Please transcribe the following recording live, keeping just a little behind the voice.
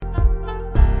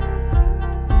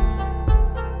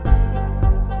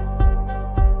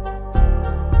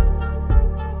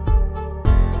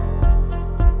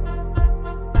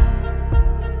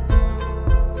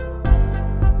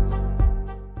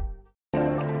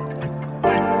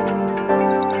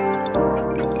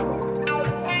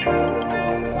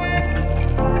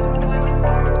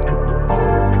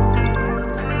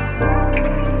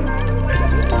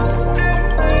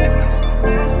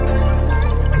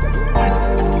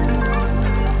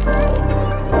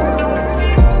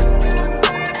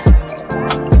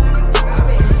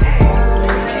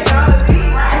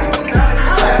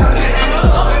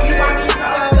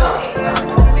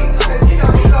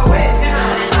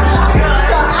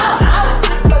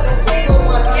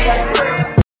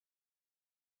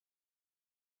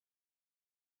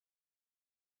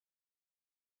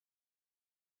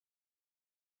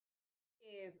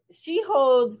She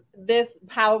holds this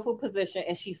powerful position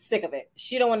and she's sick of it.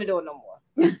 She don't want to do it no more.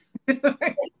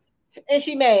 And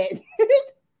she mad.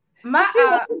 Why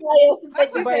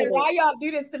y'all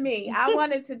do this to me? I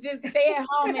wanted to just stay at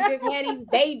home and just have these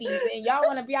babies, and y'all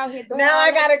want to be out here doing now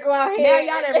I gotta go out here. Now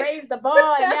y'all done raised the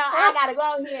bar, and now I gotta go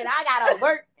out here and I gotta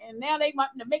work, and now they want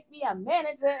to make me a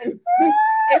manager. And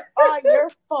it's all your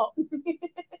fault.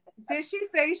 Did she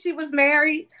say she was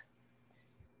married?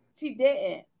 She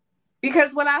didn't.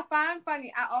 Because what I find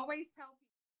funny, I always tell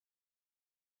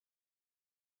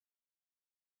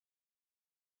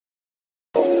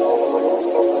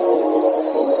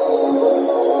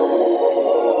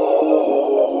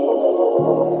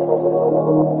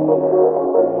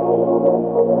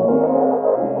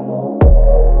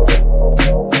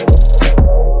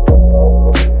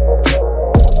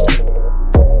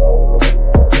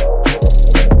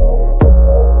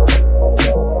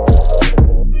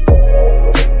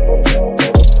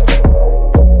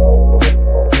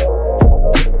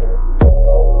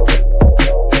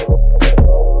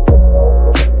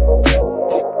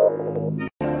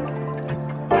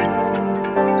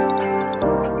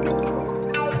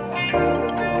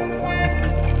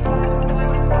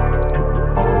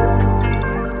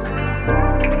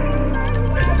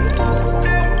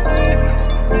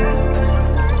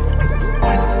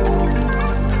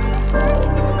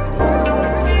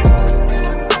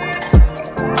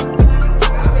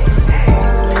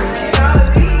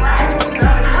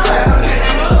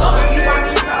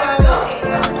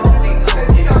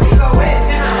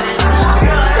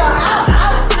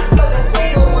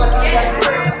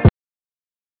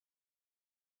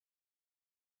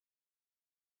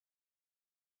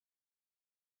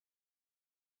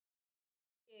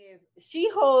she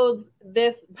holds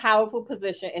this powerful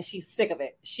position and she's sick of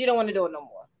it. She don't want to do it no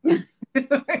more.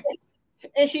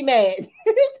 And she mad.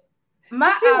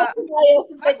 Why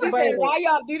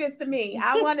y'all do this to me?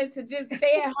 I wanted to just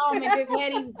stay at home and just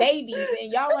have these babies,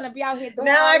 and y'all want to be out here doing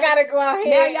now I gotta go out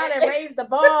here. Now y'all done raised the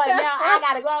bar, and now I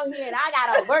gotta go out here and I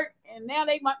gotta work, and now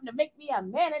they want to make me a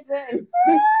manager. And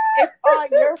it's all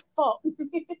your fault.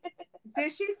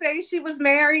 Did she say she was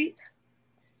married?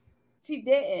 She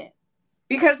didn't.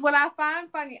 Because what I find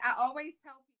funny, I always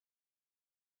tell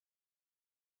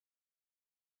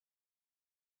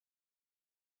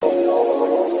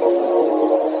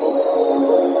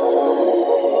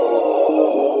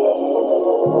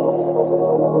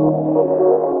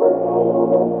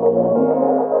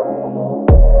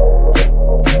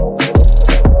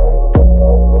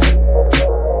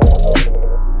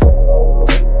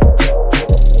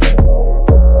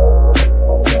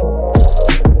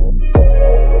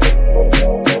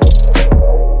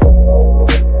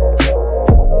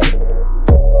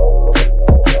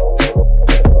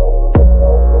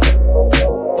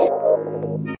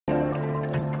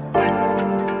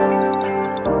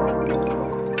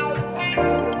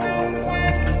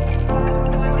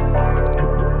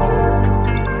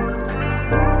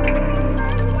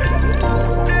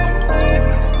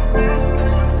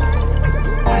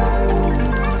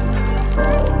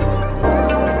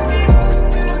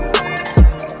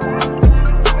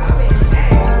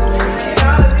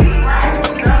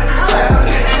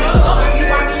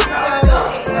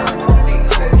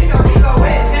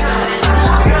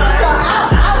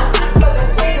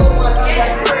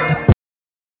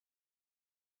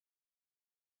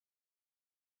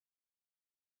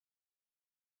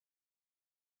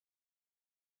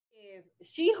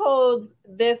she holds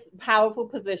this powerful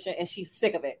position and she's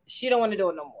sick of it. She don't want to do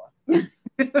it no more.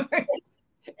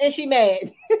 And she mad.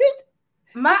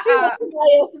 Why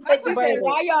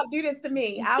y'all do this to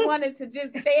me? I wanted to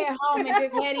just stay at home and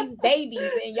just have these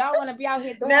babies, and y'all want to be out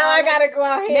here doing now I gotta go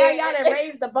out here. Now y'all done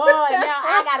raised the bar, and now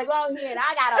I gotta go out here and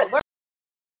I gotta work.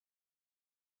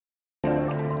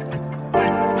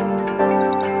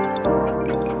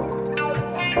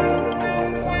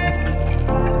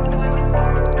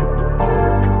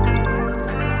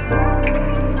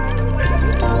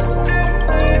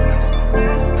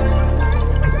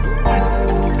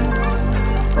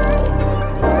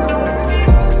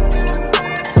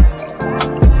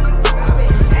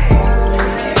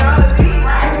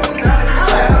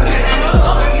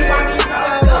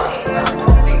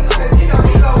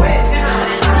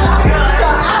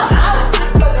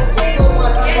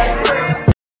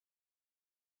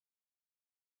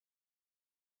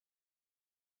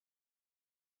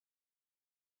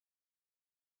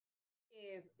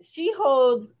 She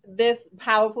holds this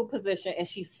powerful position and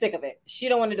she's sick of it. She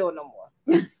don't want to do it no more.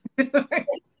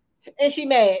 And she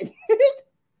mad.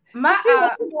 Why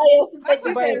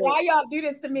y'all do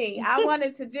this to me? I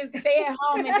wanted to just stay at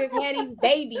home and just have these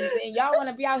babies, and y'all want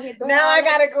to be out here doing. Now I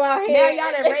gotta go out here. Now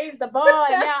y'all done raised the bar,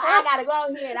 and now I gotta go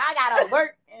out here and I gotta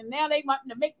work, and now they want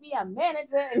to make me a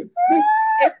manager. And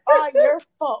it's all your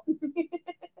fault.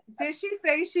 Did she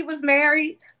say she was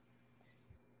married?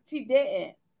 She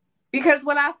didn't. Because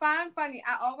what I find funny,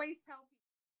 I always tell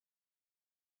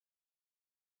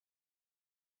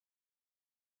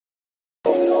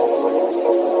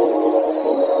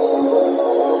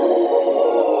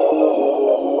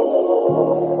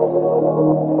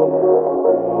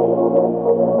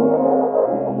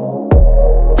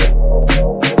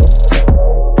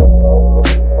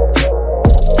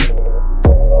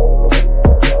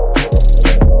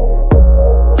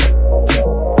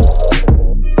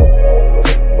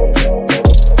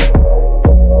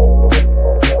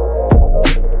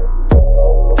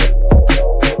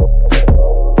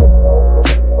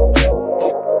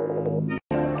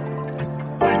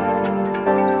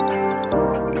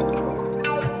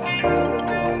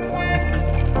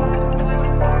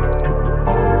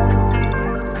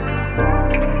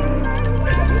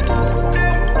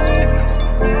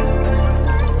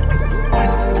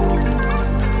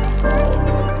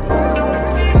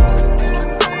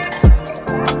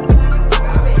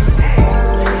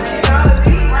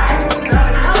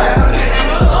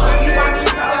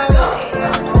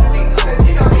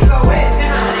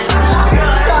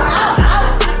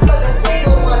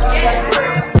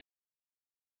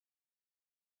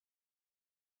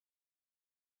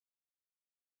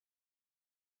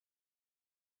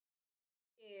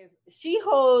she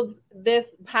holds this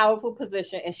powerful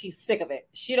position and she's sick of it.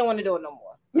 She don't want to do it no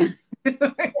more.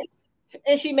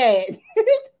 And she mad.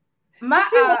 Why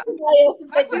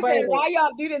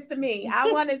y'all do this to me?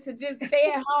 I wanted to just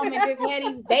stay at home and just have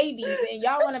these babies, and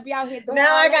y'all want to be out here doing.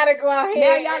 Now I gotta go out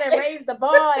here. Now y'all done raised the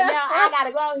bar, and now I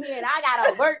gotta go out here and I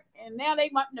gotta work, and now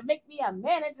they want to make me a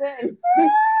manager. And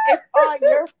it's all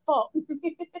your fault.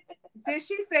 Did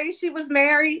she say she was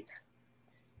married?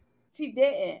 She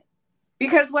didn't.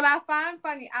 Because what I find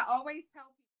funny, I always tell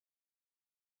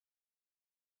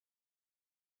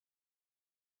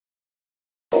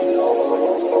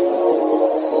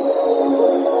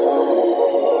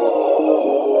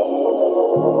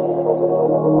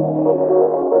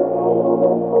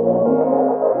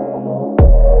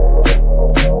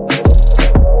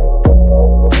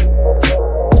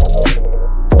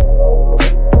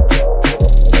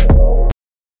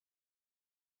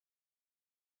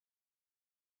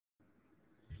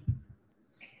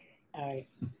All right.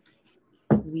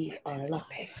 We are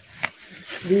live.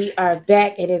 We are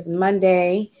back. It is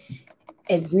Monday.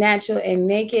 It's Natural and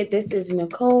Naked. This is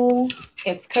Nicole.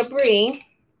 It's Capri.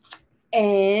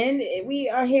 And we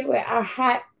are here with our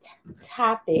hot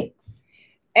topics.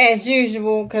 As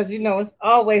usual, because it's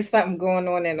always something going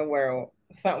on in the world.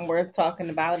 Something worth talking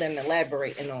about and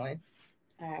elaborating on.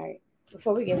 All right.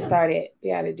 Before we get started, we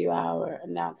got to do our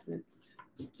announcements.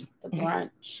 The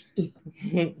brunch.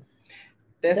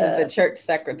 This is the church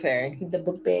secretary. The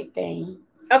book bag thing.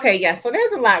 Okay, yeah. So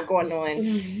there's a lot going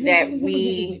on that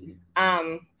we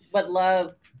would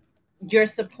love your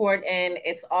support in.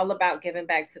 It's all about giving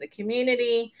back to the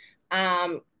community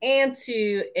and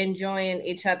to enjoying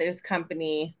each other's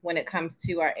company when it comes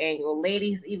to our annual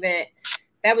ladies event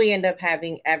that we end up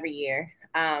having every year.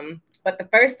 But the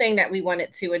first thing that we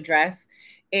wanted to address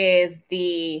is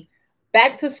the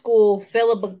back to school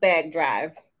fill a book bag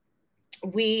drive.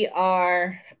 We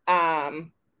are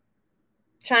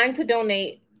trying to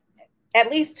donate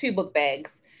at least 2 book bags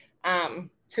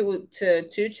to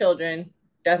 2 children.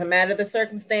 Doesn't matter the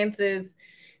circumstances.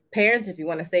 Parents, if you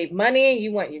want to save money,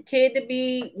 you want your kid to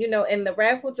be, in the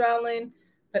raffle drawing,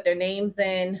 put their names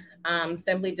in.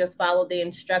 Simply just follow the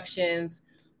instructions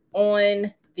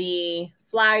on the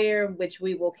flyer, which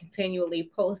we will continually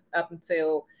post up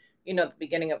until, the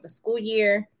beginning of the school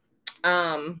year.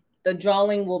 The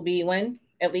drawing will be when?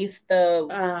 At least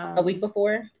a week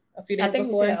before, a few days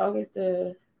before. I think it's August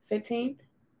the 15th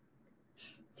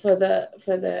for the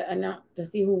to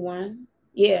see who won.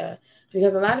 Yeah,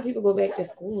 because a lot of people go back to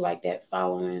school like that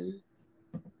following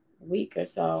week or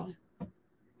so.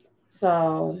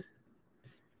 So,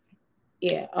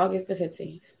 yeah, August the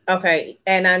 15th. Okay,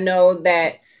 and I know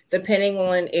that depending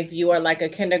on if you are like a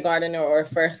kindergartner or a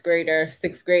first grader,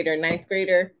 6th grader, 9th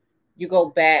grader, you go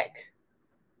back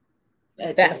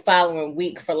that following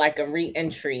week for like a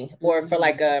re-entry or for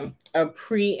like a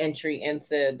pre-entry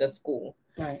into the school.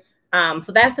 Right.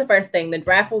 So that's the first thing.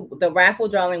 The raffle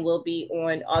drawing will be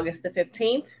on August the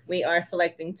 15th. We are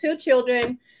selecting 2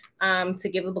 children to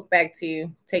give a book bag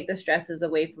to, take the stresses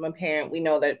away from a parent. We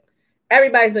know that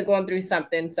everybody's been going through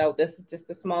something, so this is just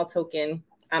a small token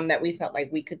that we felt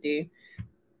like we could do.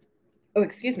 Oh,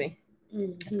 excuse me.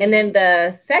 Mm-hmm. And then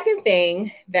the second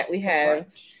thing that we have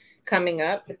coming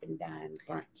up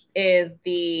is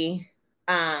the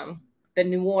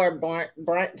Noir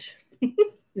brunch.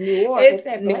 Noir, it's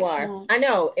Noir. I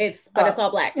know but it's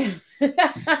all black.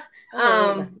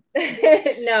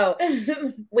 No,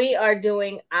 we are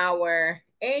doing our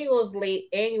annual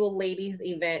ladies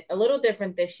event a little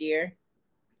different this year.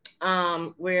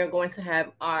 We're going to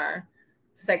have our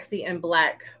Sexy and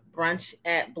Black brunch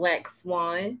at Black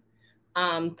Swan.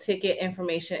 Ticket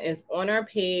information is on our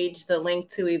page. The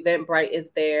link to Eventbrite is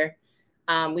there.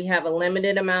 We have a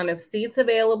limited amount of seats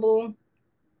available.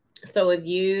 So if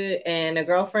you and a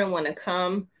girlfriend want to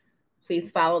come,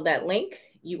 please follow that link.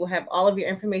 You will have all of your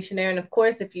information there. And of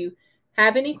course, if you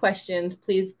have any questions,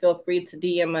 please feel free to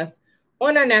DM us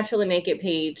on our Naturally Naked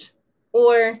page.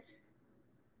 Or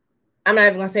I'm not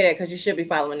even going to say that because you should be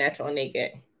following Natural and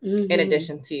Naked in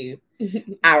addition to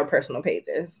our personal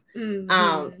pages.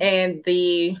 And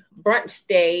the brunch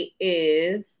day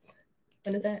is,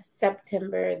 when is that?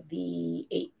 September the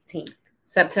 18th.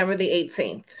 September the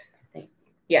 18th.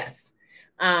 Yes.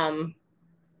 And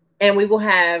we will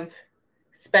have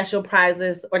special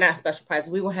prizes, or not special prizes.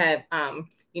 We will have,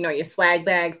 your swag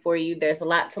bag for you. There's a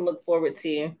lot to look forward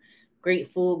to.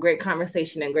 Great food, great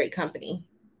conversation, and great company.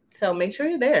 So make sure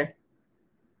you're there.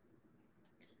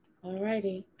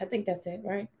 Alrighty. I think that's it,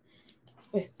 right?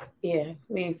 Yeah,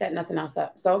 we ain't set nothing else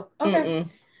up. So, okay.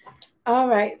 All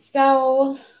right.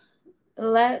 So,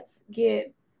 let's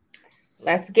get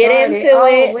into it.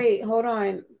 Oh, wait, hold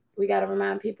on. We got to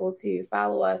remind people to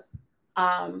follow us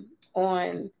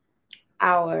on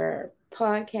our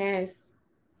podcast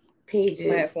pages,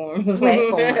 platforms,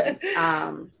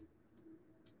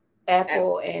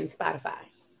 Apple and Spotify.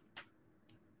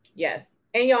 Yes.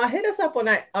 And y'all hit us up on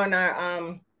our on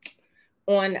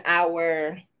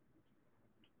our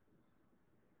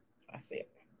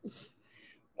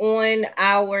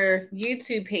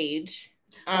YouTube page.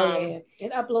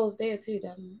 It uploads there too,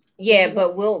 doesn't it? Yeah,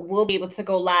 but we'll be able to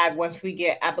go live once we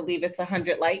get, I believe it's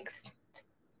 100 likes.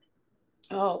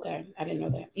 Oh, okay. I didn't know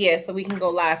that. Yeah, so we can go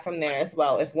live from there as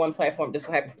well if one platform just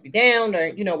happens to be down,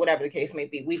 or whatever the case may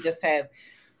be.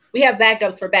 We have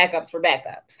backups for backups for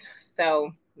backups.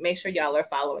 So make sure y'all are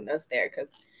following us there, because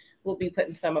we'll be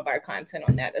putting some of our content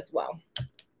on that as well.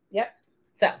 Yep.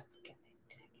 So.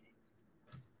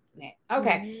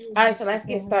 Okay. All right. So let's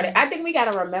get started. I think we got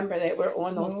to remember that we're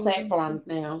on those platforms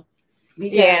now,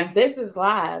 because this is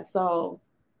live. So,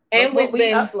 and what we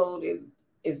upload is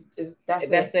that's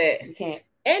it. You can't.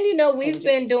 And we've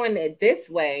been doing it this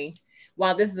way.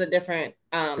 While this is a different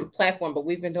platform, but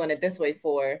we've been doing it this way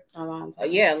for a long time.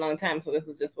 A long time. So this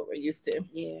is just what we're used to.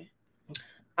 Yeah.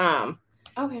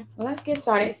 Okay. Well, let's get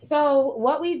started. So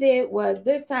what we did was,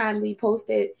 this time we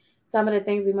posted some of the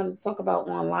things we wanted to talk about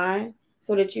online,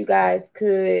 so that you guys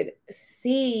could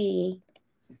see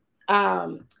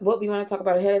what we want to talk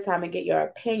about ahead of time and get your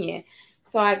opinion.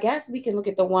 So I guess we can look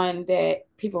at the one that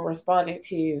people responded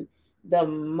to the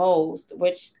most,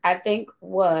 which I think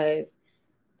was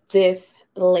this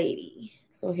lady.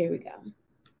 So here we go.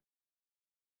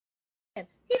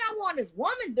 He don't want his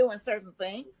woman doing certain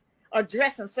things or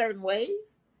dressing certain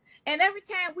ways. And every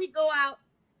time we go out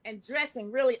and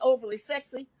dressing really overly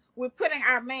sexy, we're putting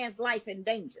our man's life in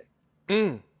danger.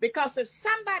 Because if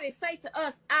somebody say to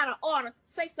us out of order,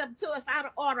 say something to us out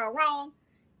of order or wrong,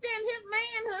 then his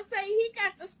manhood say he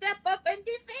got to step up and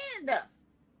defend us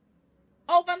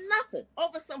over nothing,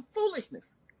 over some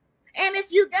foolishness. And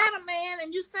if you got a man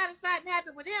and you satisfied and happy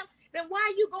with him, then why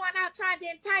are you going out trying to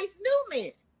entice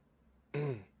new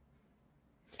men?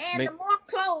 And the more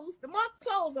clothes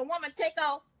a woman take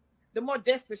off, the more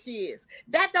desperate she is.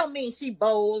 That don't mean she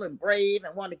bold and brave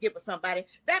and want to get with somebody.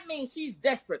 That means she's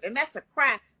desperate. And that's a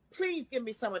cry. Please give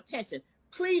me some attention.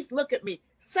 Please look at me.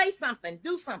 Say something.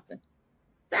 Do something.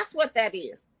 That's what that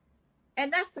is.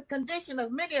 And that's the condition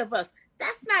of many of us.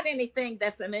 That's not anything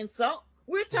that's an insult.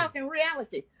 We're talking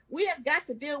reality. We have got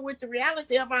to deal with the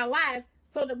reality of our lives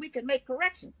so that we can make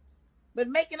corrections. But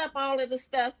making up all of this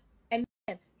stuff, and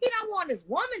he don't want his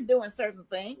woman doing certain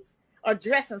things or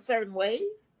dressing certain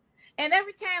ways. And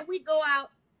every time we go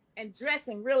out and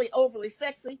dressing really overly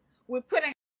sexy, we're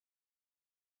putting.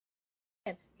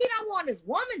 He don't want his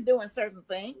woman doing certain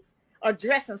things or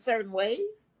dressing certain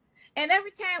ways. And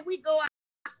every time we go out.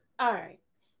 All right.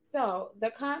 So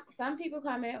some people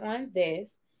comment on this.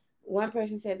 One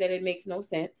person said that it makes no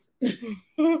sense.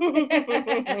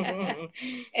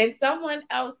 And someone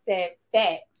else said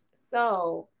facts.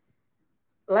 So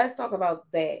let's talk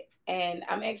about that. And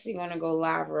I'm actually going to go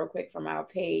live real quick from our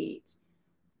page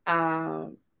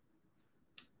Um,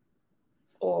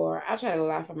 or I'll try to go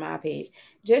live from my page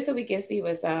just so we can see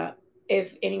what's up.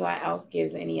 If anyone else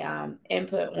gives any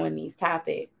input on these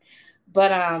topics,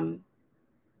 but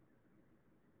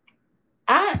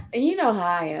you know how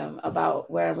I am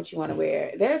about wearing what you want to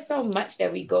wear. There's so much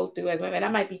that we go through as women. I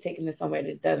might be taking this somewhere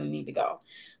that doesn't need to go,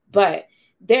 but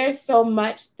there's so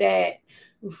much that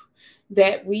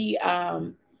we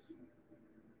so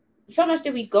much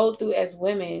that we go through as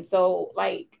women. So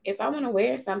like if I want to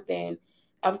wear something,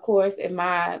 of course, if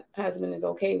my husband is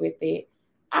okay with it,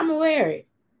 I'm gonna wear it.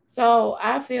 So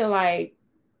I feel like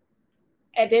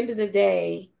at the end of the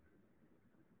day,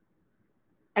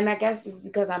 and I guess it's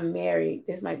because I'm married,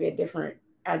 this might be a different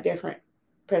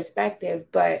perspective,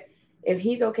 but if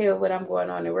he's okay with what I'm going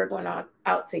on and we're going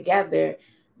out together,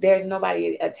 there's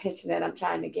nobody attention that I'm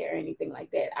trying to get or anything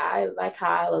like that. I like how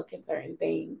I look in certain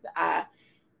things.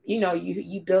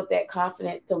 You built that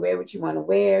confidence to wear what you want to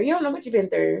wear. You don't know what you've been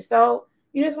through, so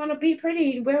you just want to be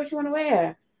pretty, wear what you want to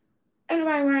wear. Ain't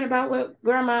nobody worrying about what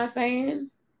grandma's saying.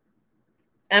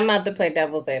 I'm about to play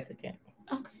devil's advocate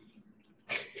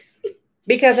Okay.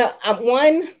 because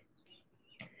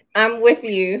I'm with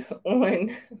you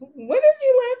on what did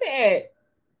you laugh at?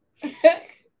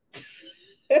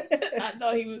 I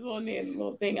thought he was on there, the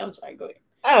little thing. I'm sorry, go ahead.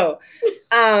 Oh,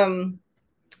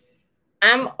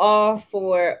 I'm all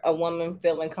for a woman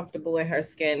feeling comfortable in her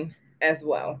skin as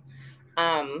well.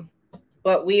 Um,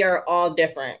 but we are all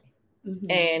different.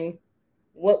 Mm-hmm. And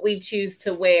what we choose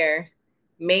to wear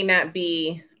may not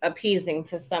be appeasing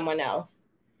to someone else.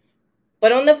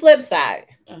 But on the flip side,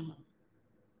 Uh-huh.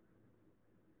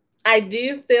 I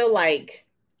do feel like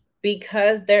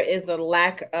because there is a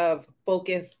lack of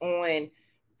focus on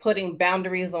putting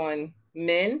boundaries on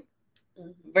men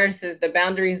versus the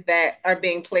boundaries that are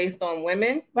being placed on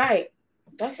women. Right.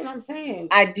 That's what I'm saying.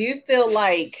 I do feel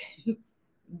like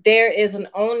there is an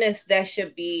onus that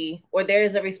should be, or there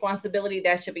is a responsibility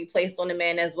that should be placed on the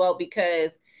man as well,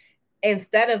 because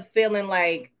instead of feeling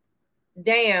like,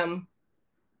 damn,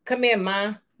 come here,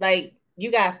 ma, like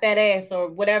you got fat ass or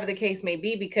whatever the case may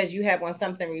be because you have on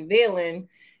something revealing,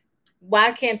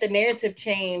 why can't the narrative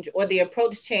change or the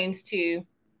approach change to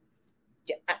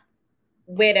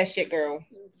wear that shit, girl?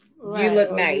 Right. You look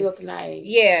Or nice. You look nice.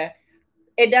 Yeah.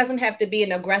 It doesn't have to be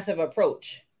an aggressive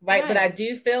approach, right? But I Right.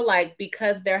 do feel like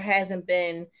because there hasn't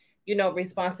been,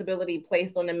 responsibility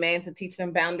placed on the man to teach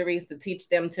them boundaries, to teach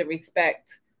them to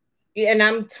respect. And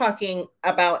I'm talking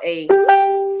about a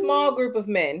small group of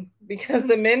men because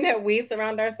the men that we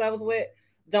surround ourselves with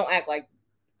don't act like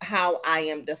how I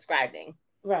am describing.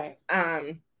 Right.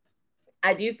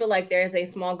 I do feel like there is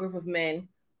a small group of men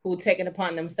who take it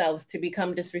upon themselves to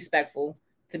become disrespectful,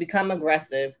 to become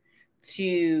aggressive,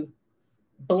 to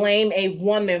blame a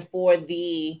woman for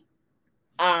the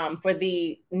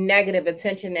negative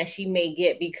attention that she may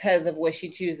get because of what she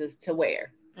chooses to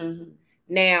wear. Mm-hmm.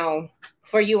 Now,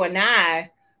 for you and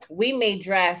I, we may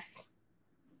dress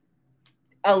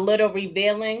a little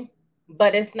revealing,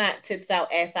 but it's not tits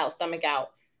out, ass out, stomach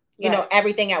out,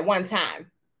 everything at one time.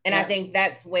 And I think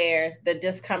that's where the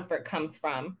discomfort comes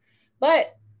from.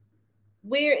 But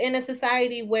we're in a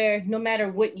society where no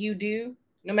matter what you do,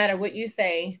 no matter what you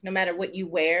say, no matter what you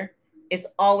wear, it's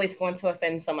always going to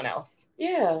offend someone else.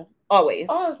 Yeah. Always.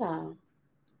 All the time.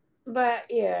 But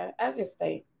yeah, I just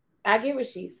think I get what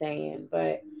she's saying,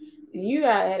 but you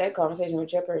gotta have that conversation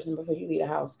with your person before you leave the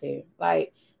house too.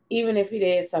 Like, even if it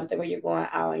is something where you're going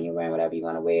out and you're wearing whatever you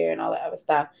want to wear and all that other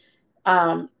stuff,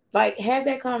 like have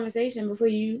that conversation before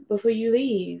you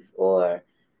leave, or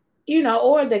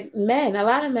or the men. A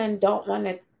lot of men don't want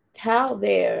to tell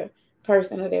their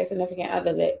person or their significant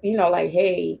other that like,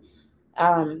 hey,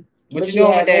 what you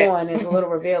have on is a little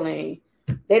revealing.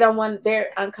 They're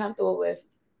uncomfortable with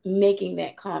making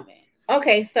that comment.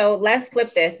 Okay, so let's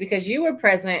flip this because you were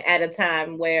present at a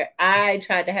time where I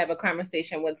tried to have a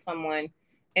conversation with someone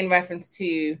in reference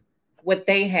to what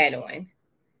they had on.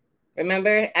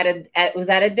 Remember, it was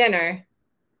at a dinner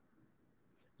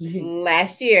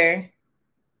last year.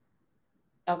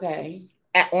 Okay.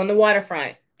 On the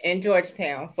waterfront in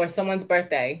Georgetown for someone's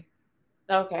birthday.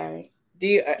 Okay. Do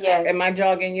you? Yes. Am I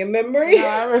jogging your memory? No,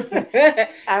 I remember.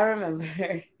 I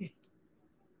remember.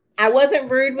 I wasn't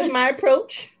rude with my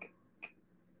approach.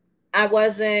 I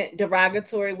wasn't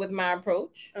derogatory with my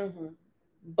approach. Mm-hmm.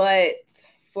 But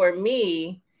for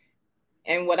me,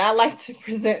 and what I like to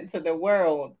present to the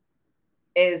world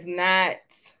is not,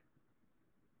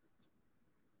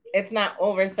 it's not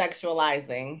over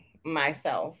sexualizing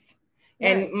myself. Right.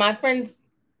 And my friends,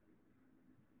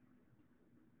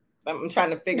 I'm trying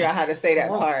to figure out how to say that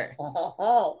part.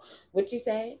 What you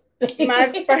say?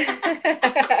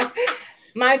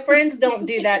 My friends don't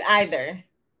do that either.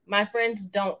 My friends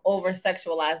don't over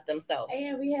sexualize themselves.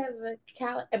 And we have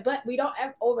but we don't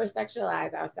over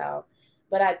sexualize ourselves.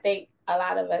 But I think a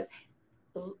lot of us,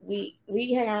 we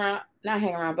hang around, not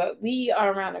hang around, but we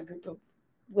are around a group of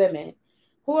women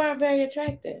who are very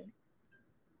attractive,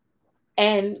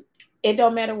 and it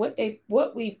don't matter what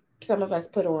some of us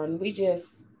put on. We just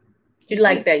you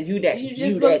like that you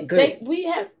that good. We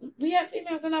have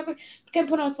females in our group can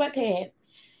put on sweatpants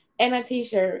and a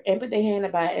t-shirt and put their hand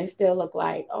about it and still look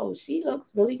like, oh, she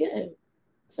looks really good.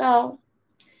 So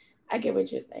I get what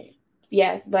you're saying.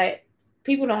 Yes, but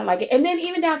people don't like it. And then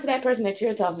even down to that person that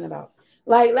you're talking about.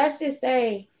 Like, let's just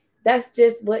say that's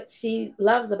just what she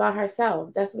loves about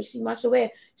herself. That's what she wants to wear.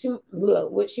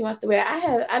 What she wants to wear.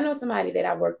 I know somebody that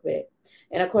I work with,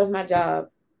 and of course my job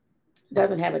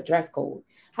doesn't have a dress code.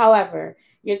 However,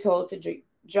 you're told to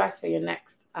dress for your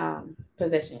next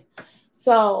position.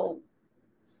 So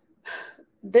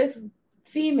this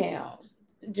female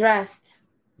dressed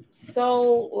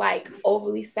so like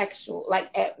overly sexual, like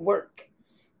at work.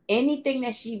 Anything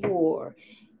that she wore,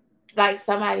 like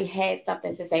somebody had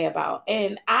something to say about.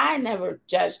 And I never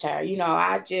judged her.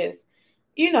 I just,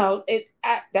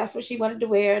 that's what she wanted to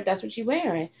wear. That's what she's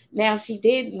wearing. Now, she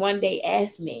did one day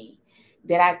ask me,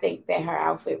 did I think that her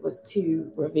outfit was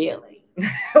too revealing?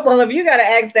 Well, if you got to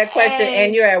ask that question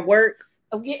and you're at work.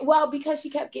 Well, because she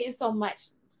kept getting so much,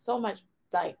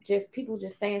 like just people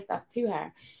just saying stuff to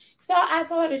her. So I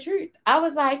told her the truth. I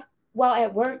was like, well,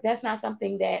 at work, that's not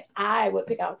something that I would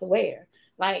pick out to wear.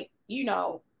 Like,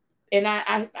 and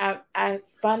I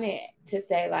spun it to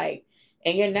say, like,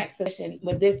 in your next position,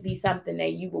 would this be something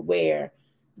that you would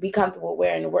be comfortable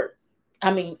wearing to work?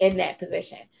 I mean, in that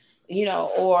position,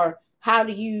 or how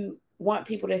do you want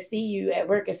people to see you at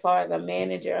work as far as a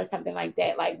manager or something like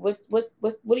that? Like, what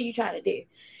are you trying to do?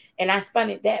 And I spun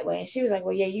it that way. And she was like,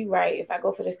 well, yeah, you're right. If I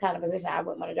go for this kind of position, I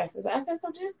wouldn't want to dress this way. I said, so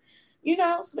just,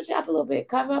 switch it up a little bit,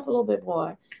 cover up a little bit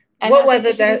more. And what was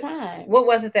it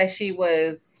that she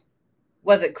was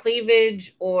it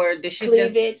cleavage or did she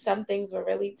cleavage? Some things were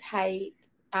really tight.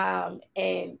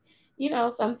 And,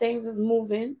 some things was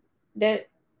moving that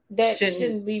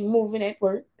shouldn't be moving at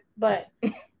work. But,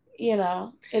 it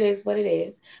is what it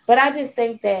is. But I just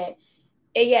think that,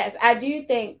 yes, I do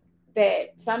think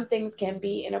that some things can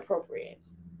be inappropriate.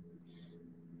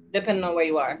 Depending on where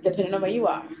you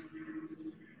are.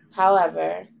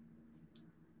 However,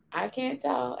 I can't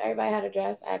tell everybody how to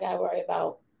dress. I got to worry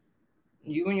about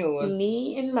you and yours.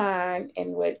 Me and mine,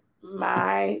 and with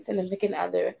my significant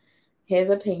other, his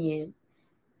opinion.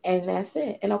 And that's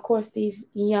it. And of course, these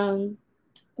young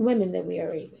women that we are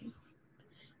raising.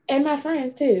 And my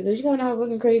friends too. Because when I was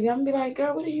looking crazy, I'm going to be like,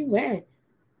 girl, what are you wearing?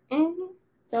 Mm-hmm.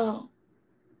 So,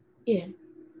 yeah.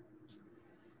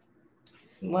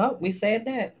 Well, we said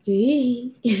that.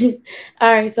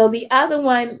 All right. So the other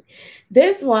one,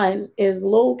 this one is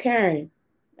Lil Karen.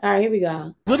 All right, here we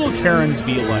go. Little Karens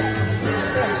be like.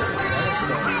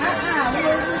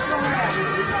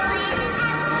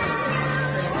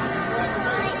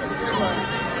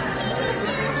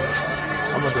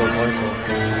 I'm gonna do a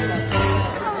voiceover.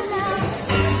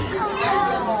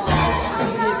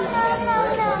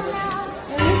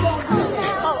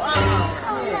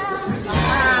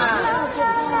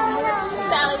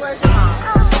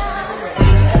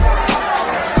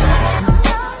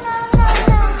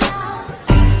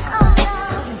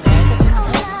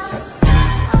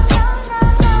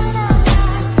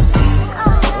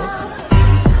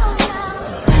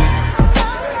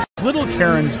 Little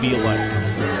Karens be like.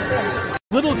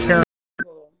 Little Karen.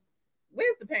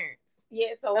 Where's the parents?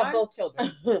 Yeah, so both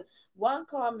children. One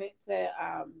comment said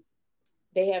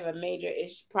they have a major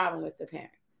problem with the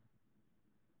parents,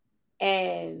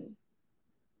 and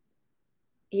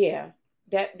yeah,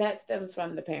 that stems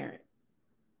from the parent.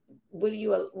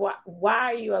 Why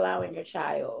are you allowing your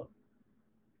child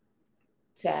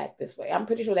to act this way? I'm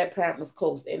pretty sure that parent was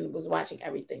close and was watching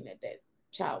everything that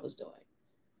child was doing.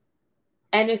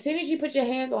 And as soon as you put your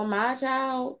hands on my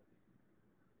child,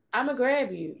 I'm going to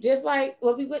grab you. Just like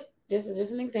this is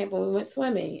just an example. We went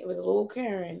swimming. It was a little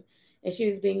Karen, and she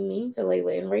was being mean to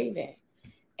Layla and Raven.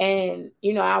 And,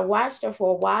 I watched her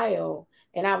for a while,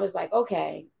 and I was like,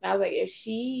 okay. I was like, if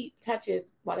she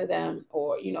touches one of them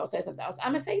or, says something else,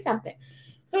 I'm going to say something.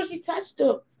 So she touched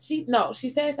her. She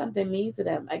said something mean to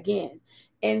them again.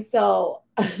 And so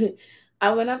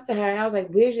I went up to her, and I was like,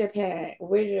 where's your parent?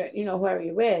 Where's your, whoever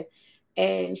you're with?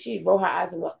 And she rolled her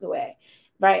eyes and walked away.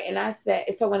 Right. And I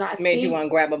said, so when I made you want to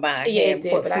grab her by her hand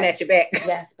and snatch it back.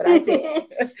 Yes, but I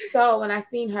did. So when I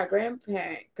seen her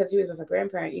grandparent, because she was with her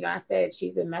grandparent, I said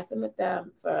she's been messing with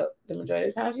them for the majority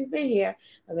of the time she's been here.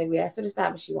 I was like, we asked her to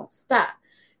stop, and she won't stop.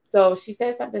 So she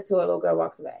says something to her, little girl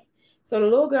walks away. So the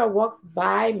little girl walks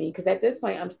by me because at this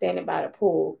point I'm standing by the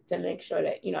pool to make sure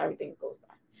that, everything goes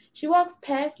by. She walks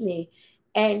past me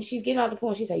and she's getting out the pool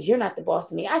and she says, "You're not the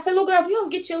boss of me." I said, "Little girl, if you don't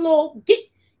get your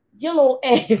little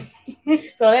ass."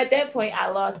 So at that point I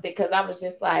lost it because I was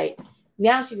just like,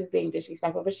 now she's just being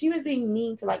disrespectful. But she was being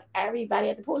mean to like everybody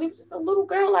at the pool. And it was just a little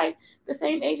girl like the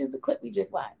same age as the clip we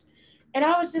just watched. And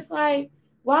I was just like,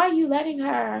 why are you letting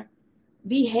her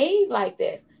behave like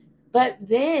this? But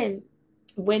then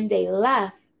when they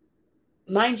left,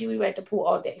 mind you, we were at the pool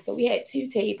all day. So we had 2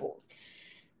 tables.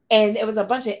 And there was a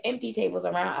bunch of empty tables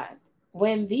around us.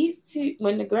 When the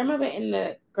grandmother and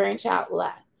the grandchild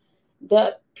left,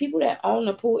 the people that own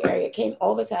the pool area came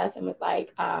over to us and was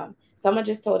like, someone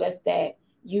just told us that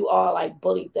you all like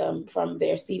bullied them from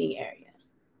their seating area.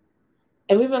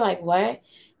 And we were like, what?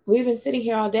 We've been sitting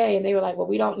here all day. And they were like, well,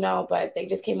 we don't know, but they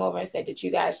just came over and said that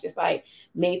you guys just like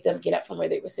made them get up from where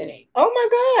they were sitting. Oh my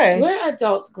gosh. We're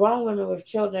adults, grown women with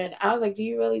children. I was like, do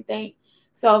you really think?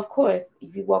 So of course,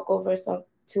 if you walk over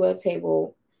to a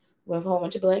table with a whole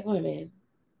bunch of black women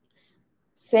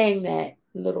saying that,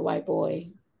 little white boy,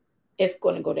 it's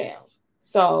going to go down.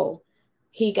 So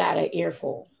he got an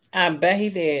earful. I bet he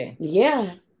did.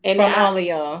 Yeah. And from all of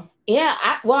y'all. Yeah.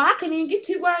 I couldn't even get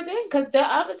 2 words in because the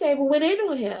other table went in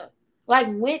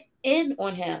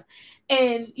on him.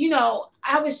 And,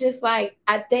 I was just like,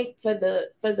 I think for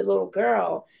the little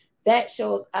girl, that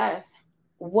shows us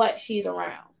what she's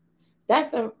around.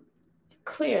 That's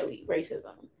clearly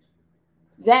racism.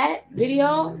 That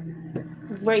video,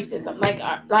 racism. Like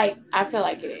I feel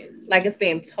like it is. Like it's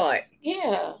being taught.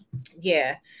 Yeah.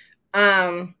 Yeah.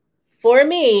 For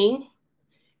me,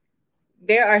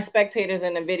 there are spectators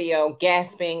in the video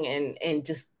gasping and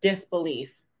just disbelief.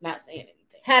 Not saying anything.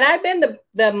 Had I been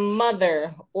the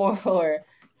mother or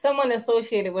someone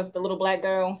associated with the little black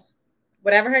girl,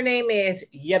 whatever her name is,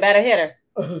 you better hit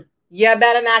her. You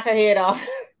better knock her head off.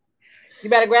 You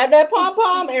better grab that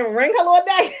pom-pom and ring her little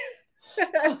day.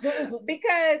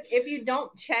 Because if you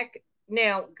don't check,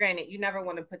 now, granted, you never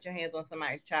want to put your hands on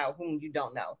somebody's child whom you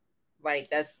don't know. Right?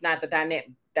 That's not the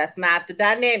dynamic.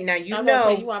 Now, you know.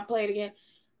 You want to play it again?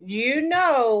 You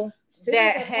know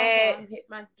that had hit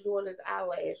my daughter's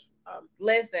eyelash.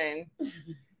 Listen,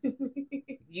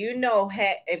 you know,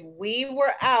 if we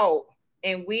were out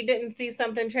and we didn't see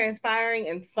something transpiring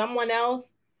and someone else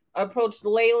approached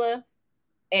Layla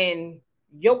and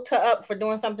yoked her up for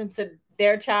doing something to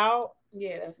their child,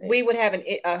 yeah, that's it. We would have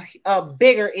a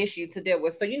bigger issue to deal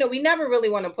with. So, we never really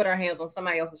want to put our hands on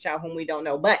somebody else's child whom we don't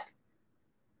know. But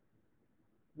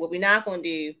what we're not going to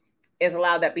do is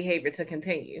allow that behavior to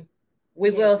continue.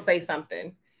 We will say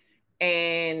something.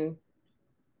 And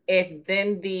if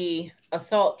then the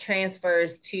assault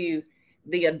transfers to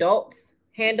the adults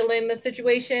handling the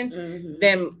situation,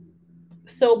 then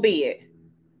so be it.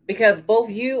 Because both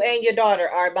you and your daughter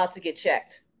are about to get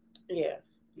checked. Yeah.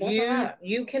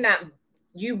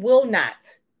 You will not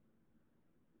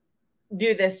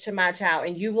do this to my child,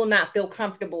 and you will not feel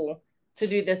comfortable to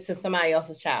do this to somebody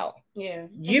else's child. Yeah.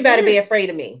 You better be afraid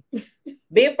of me.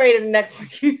 Be afraid of the next one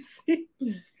you see.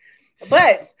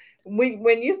 But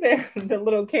when you said the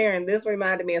little Karen, this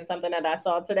reminded me of something that I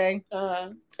saw today.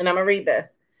 And I'm going to read this.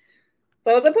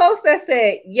 So it's a post that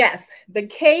said, yes, the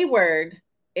K word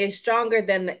is stronger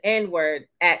than the N word,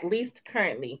 at least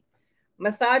currently.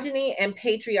 Misogyny and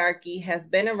patriarchy has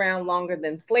been around longer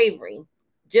than slavery.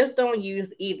 Just don't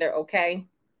use either, okay?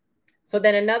 So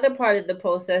then another part of the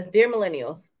post says, dear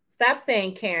millennials, stop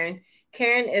saying Karen.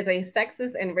 Karen is a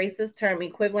sexist and racist term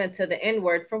equivalent to the N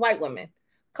word for white women.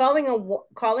 Calling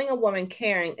a woman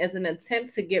Karen is an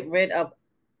attempt to get rid of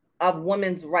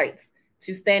women's rights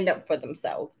to stand up for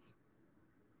themselves.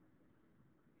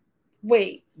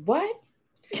 Wait, what?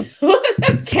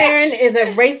 Karen is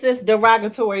a racist,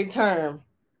 derogatory term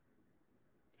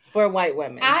for white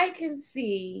women. I can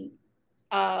see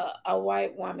a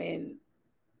white woman,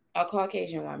 a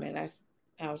Caucasian woman.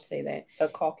 I would say that a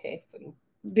Caucasian.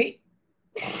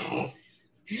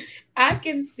 I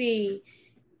can see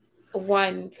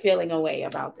one feeling a way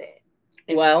about that.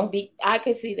 I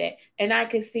could see that, and I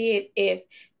could see it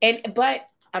but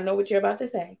I know what you're about to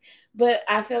say. But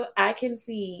I can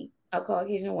see a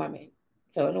Caucasian woman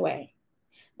feeling away,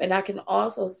 but I can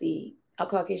also see a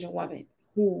Caucasian woman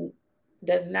who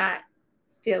does not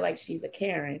feel like she's a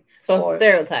Karen. So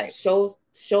stereotype shows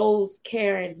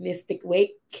Karenistic.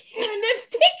 Wait,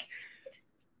 Karenistic.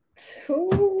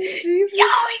 Oh, Jesus. Yo,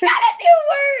 we got a new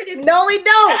word. No, we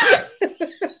don't.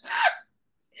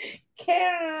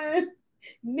 Karenistic.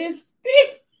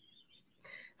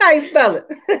 How you spell it?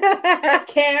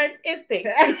 Karenistic.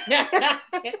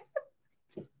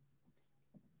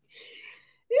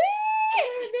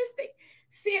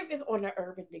 See if it's on the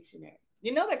Urban Dictionary.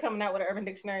 You know they're coming out with an Urban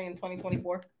Dictionary in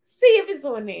 2024. See if it's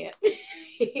on there.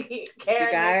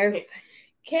 Guys.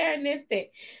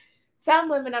 Karenistic. Some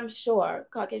women, I'm sure,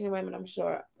 Caucasian women, I'm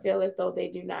sure, feel as though they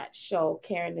do not show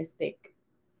Karenistic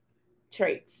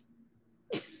traits.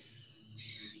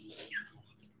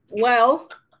 Well,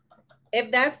 if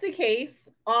that's the case,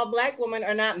 all Black women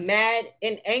are not mad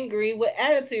and angry with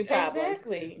attitude problems.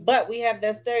 Exactly. But we have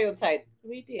that stereotype.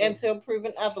 We did. Until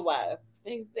proven otherwise.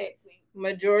 Exactly.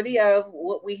 Majority of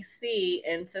what we see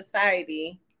in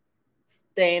society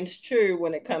stands true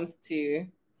when it comes to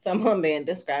someone being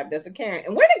described as a Karen.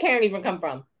 And where did Karen even come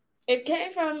from? It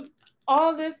came from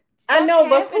all this stuff I know,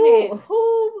 happening. but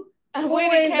who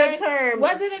coined the term?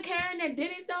 Was it a Karen that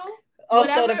did it though? Oh,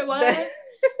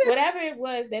 whatever it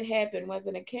was that happened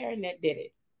wasn't a Karen that did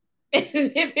it.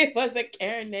 If it was a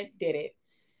Karen that did it,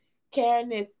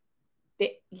 Karen is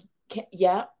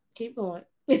yeah, keep going.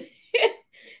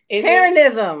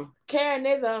 Karenism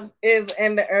is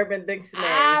in the Urban Dictionary.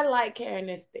 I like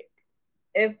Karenistic.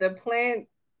 It's the plan.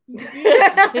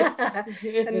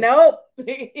 Nope.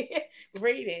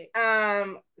 Read it.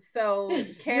 So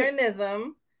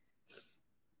Karenism,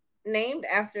 named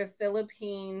after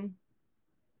Philippine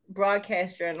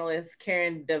broadcast journalist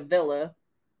Karen Davila,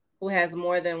 who has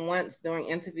more than once during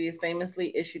interviews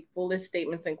famously issued foolish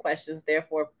statements and questions,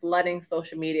 therefore flooding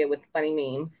social media with funny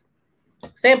memes.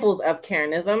 Samples of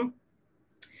Karenism.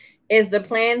 Is the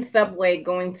planned subway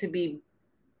going to be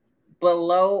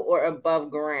below or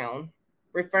above ground?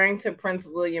 Referring to Prince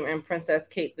William and Princess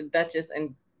Kate, the Dutch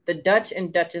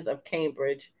and Duchess of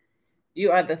Cambridge.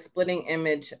 You are the splitting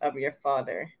image of your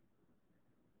father.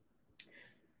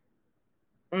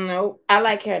 Nope. I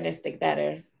like Karenistic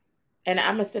better. And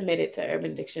I'm going to submit it to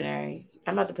Urban Dictionary.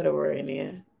 I'm about to put a word in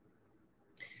there.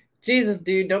 Jesus,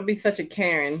 dude, don't be such a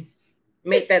Karen.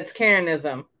 Make that's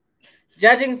Karenism.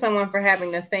 Judging someone for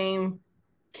having the same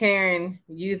Karen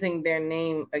using their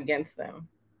name against them.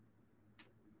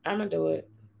 I'm going to do it.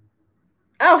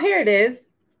 Oh, here it is.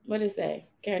 What is that?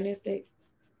 Karenistic?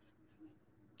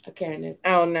 A Karenistic.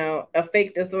 Oh, no. A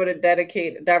fake disorder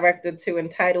directed to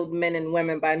entitled men and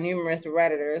women by numerous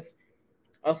Redditors.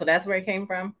 Oh, so that's where it came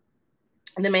from?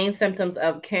 The main symptoms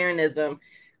of Karenism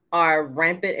are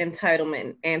rampant entitlement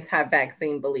and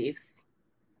anti-vaccine beliefs.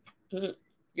 Mm-hmm.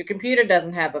 Your computer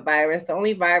doesn't have a virus. The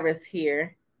only virus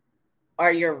here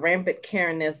are your rampant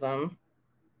Karenism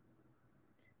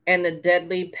and the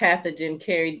deadly pathogen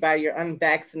carried by your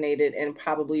unvaccinated and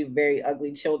probably very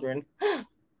ugly children.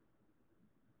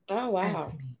 Oh,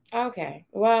 wow. Okay.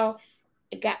 Well,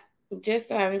 just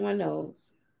so everyone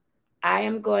knows, I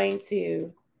am going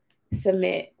to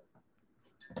submit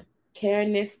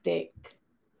Karenistic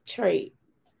trait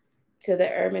to the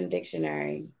Urban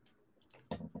Dictionary.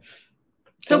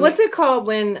 So what's it called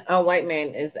when a white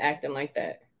man is acting like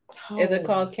that? Oh. Is it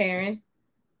called Karen?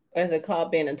 Or is it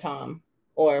called being a Tom?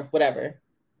 Or whatever?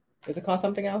 Is it called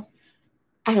something else?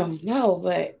 I don't know,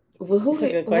 but what is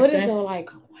it like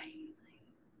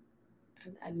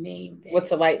a name?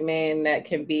 What's a white man that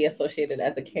can be associated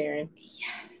as a Karen?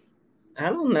 Yes. I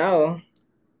don't know.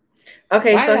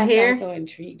 Okay, Why so did I here, sound so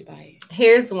intrigued by it?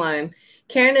 Here's one.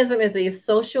 Karenism is a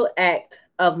social act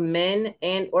of men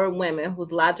and or women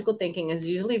whose logical thinking is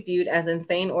usually viewed as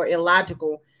insane or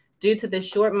illogical due to the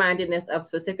short-mindedness of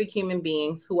specific human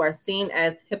beings who are seen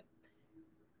as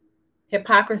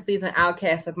hypocrisies and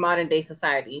outcasts of modern-day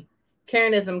society.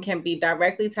 Karenism can be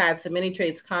directly tied to many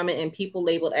traits common in people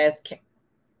labeled as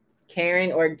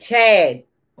Karen or Chad.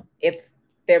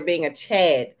 They're being a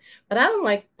Chad, but I don't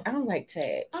like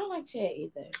Chad. I don't like Chad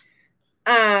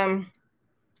either.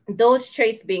 Those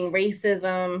traits being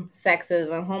racism,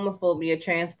 sexism, homophobia,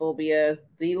 transphobia,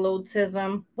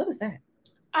 zealotism. What is that?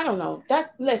 I don't know.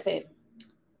 Listen.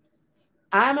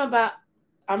 I'm a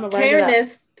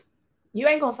Karenist. You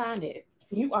ain't gonna find it.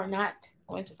 You are not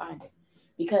going to find it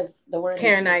because the word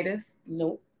Karenitis.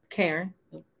 Nope. Karen.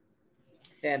 Nope.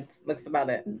 That looks about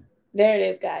it. There it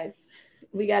is, guys.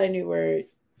 We got a new word.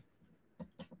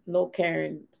 No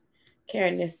Karens.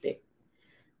 Karenistic.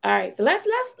 All right, so let's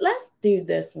do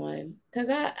this one because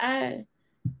I'm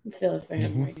feeling for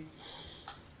him right now.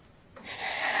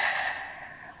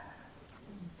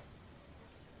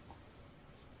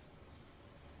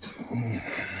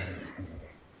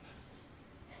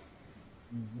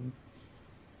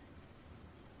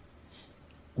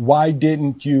 Why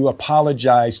didn't you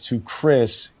apologize to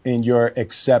Chris in your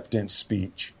acceptance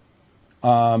speech?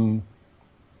 I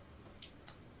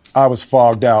was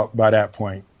fogged out by that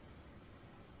point.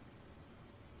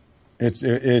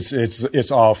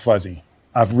 It's all fuzzy.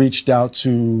 I've reached out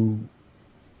to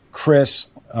Chris,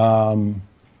 and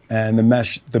And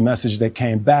the message that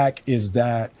came back is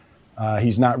that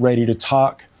he's not ready to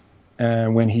talk.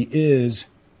 And when he is,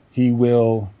 he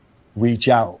will reach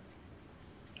out.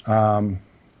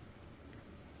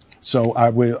 So I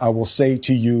will say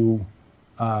to you,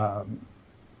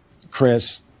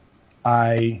 Chris,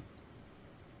 I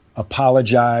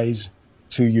apologize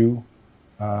to you.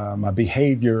 My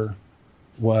behavior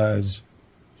was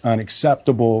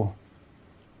unacceptable,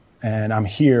 and I'm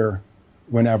here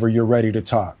whenever you're ready to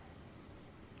talk.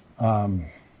 I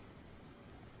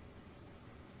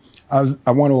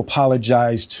want to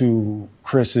apologize to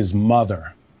Chris's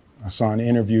mother. I saw an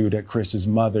interview that Chris's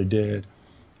mother did,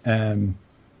 and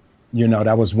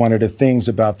that was one of the things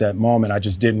about that moment. I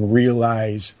just didn't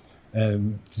realize,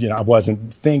 and I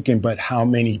wasn't thinking, but how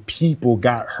many people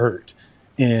got hurt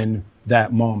in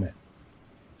that moment.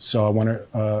 So I want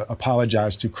to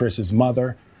apologize to Chris's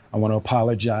mother. I want to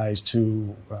apologize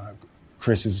to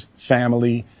Chris's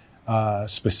family,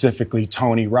 specifically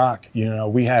Tony Rock.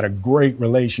 We had a great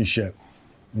relationship.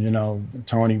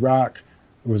 Tony Rock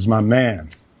was my man.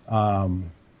 And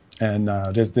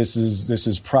this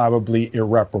is probably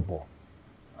irreparable.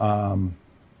 I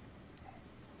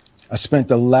spent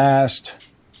the last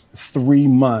 3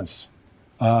 months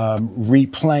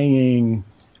replaying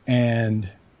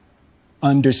and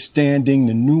understanding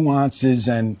the nuances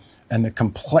and the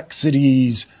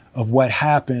complexities of what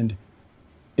happened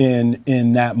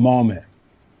in that moment.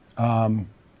 And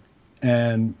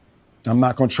I'm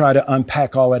not going to try to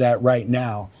unpack all of that right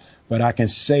now, but I can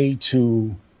say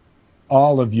to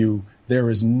all of you, there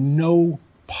is no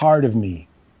part of me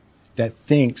that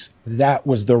thinks that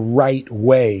was the right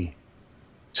way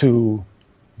to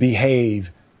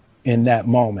behave in that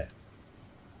moment.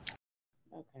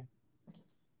 Okay.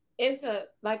 It's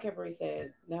like Capri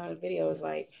said, the video is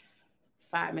like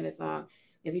 5 minutes long.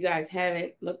 If you guys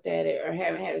haven't looked at it or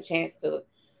haven't had a chance to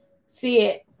see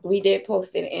it, we did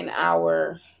post it in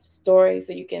our story,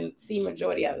 so you can see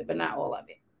majority of it, but not all of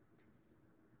it.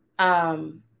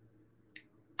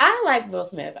 I like Will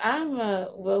Smith. I'm a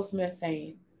Will Smith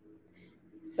fan.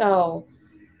 So,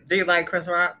 do you like Chris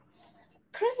Rock?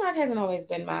 Chris Rock hasn't always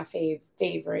been my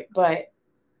favorite, but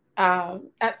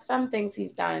at some things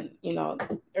he's done,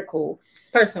 they're cool.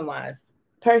 Person-wise,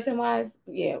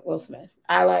 yeah, Will Smith.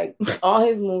 I like all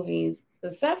his movies,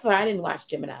 except for I didn't watch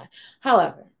Gemini.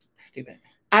 However, stupid.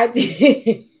 I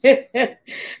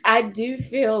do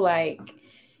feel like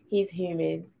he's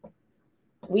human.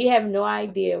 We have no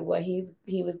idea what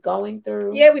he was going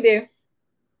through. Yeah, we do.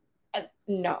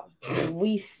 No,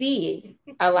 we see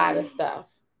a lot of stuff,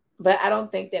 but I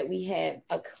don't think that we have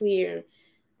a clear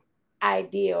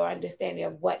idea or understanding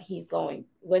of what he's going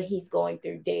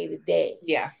through day to day.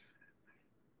 Yeah.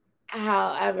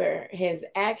 However, his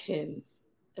actions,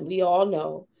 we all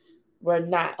know, were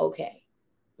not okay.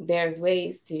 There's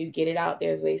ways to get it out.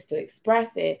 There's ways to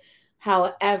express it.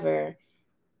 However,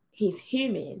 he's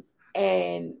human.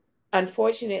 And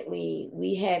unfortunately,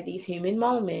 we have these human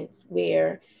moments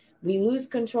where we lose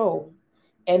control.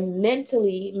 And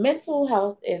mental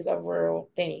health is a real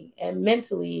thing. And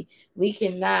mentally, we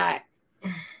cannot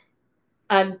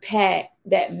unpack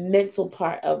that mental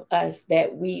part of us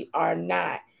that we are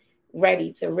not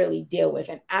ready to really deal with.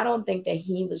 And I don't think that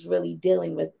he was really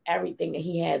dealing with everything that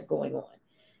he has going on.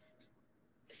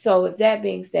 So with that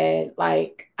being said,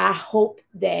 I hope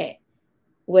that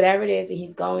whatever it is that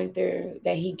he's going through,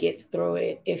 that he gets through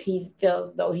it. If he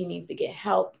feels as though he needs to get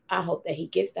help, I hope that he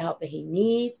gets the help that he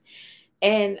needs.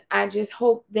 And I just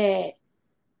hope that,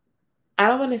 I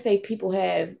don't want to say people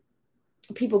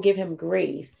give him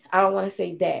grace. I don't want to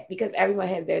say that, because everyone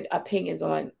has their opinions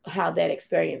on how that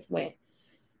experience went.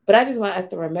 But I just want us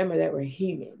to remember that we're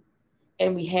human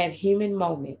and we have human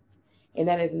moments, and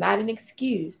that is not an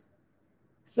excuse.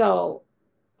 So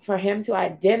for him to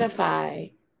identify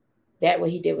that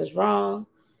what he did was wrong,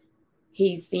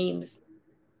 he seems,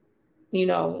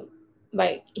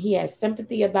 like he has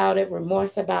sympathy about it,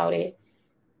 remorse about it.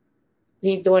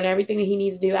 He's doing everything that he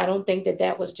needs to do. I don't think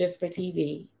that was just for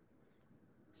TV.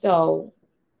 So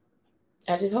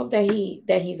I just hope that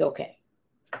he's okay.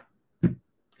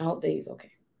 I hope that he's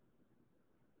okay.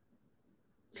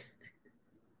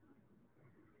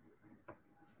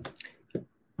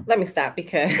 Let me stop,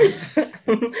 because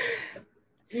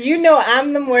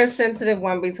I'm the more sensitive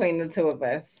one between the two of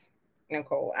us,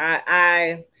 Nicole.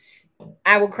 I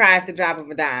will cry at the drop of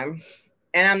a dime.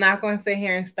 And I'm not going to sit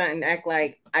here and stunt and act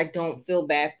like I don't feel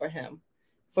bad for him,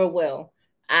 for Will.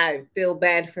 I feel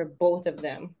bad for both of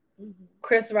them. Mm-hmm.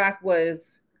 Chris Rock was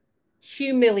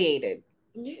humiliated.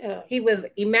 Yeah. He was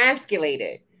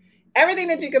emasculated. Everything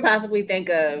that you could possibly think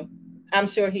of, I'm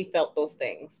sure he felt those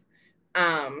things.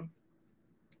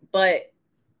 But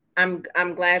I'm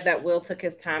glad that Will took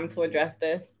his time to address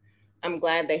this. I'm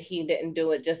glad that he didn't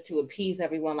do it just to appease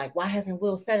everyone. Like, why hasn't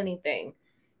Will said anything?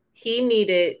 He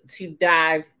needed to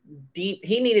dive deep.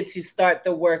 He needed to start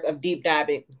the work of deep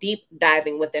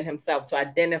diving within himself to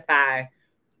identify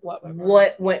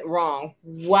what went wrong.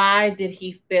 Why did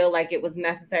he feel like it was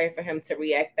necessary for him to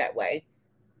react that way?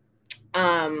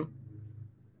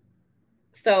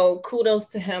 So kudos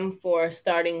to him for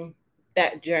starting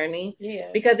that journey.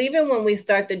 Yeah. Because even when we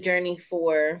start the journey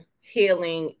for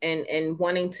healing and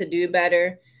wanting to do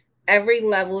better, every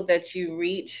level that you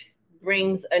reach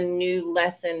brings a new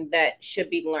lesson that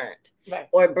should be learned. Right.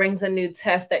 Or brings a new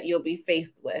test that you'll be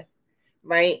faced with.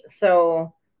 Right?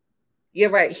 So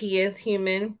you're right. He is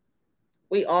human.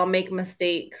 We all make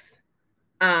mistakes.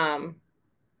 I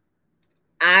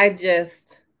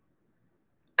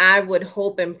would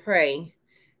hope and pray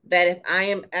that if I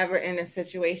am ever in a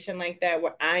situation like that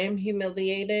where I am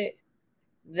humiliated,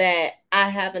 that I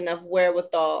have enough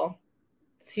wherewithal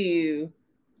to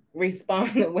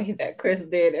respond the way that Chris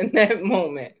did in that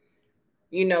moment.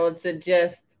 You know, to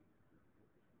just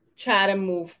try to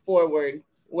move forward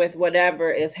with whatever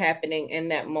is happening in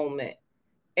that moment.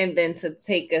 And then to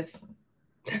take a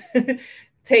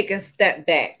step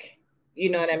back.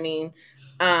 You know what I mean?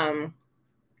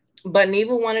 But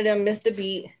neither one of them missed a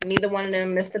beat. Neither one of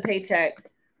them missed a paycheck.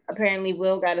 Apparently,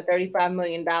 Will got a $35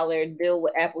 million deal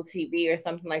with Apple TV or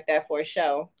something like that for a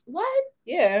show. What?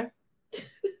 Yeah.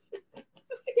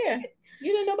 Yeah.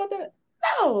 You didn't know about that?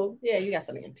 No. Yeah, you got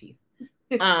something in teeth.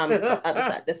 Other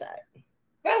side, this side.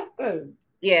 That's good.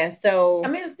 Yeah, so I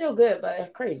mean, it's still good, but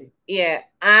it's crazy. Yeah,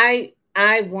 I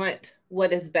want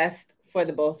what is best for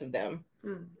the both of them.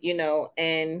 You know,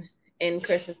 and in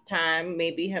Chris's time,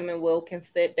 maybe him and Will can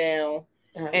sit down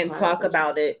and talk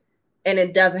about it, and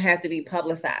it doesn't have to be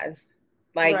publicized.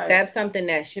 Like that's something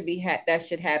that should be that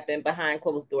should happen behind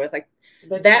closed doors. Like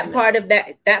that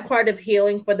part of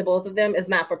healing for the both of them is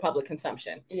not for public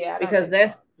consumption. Yeah, because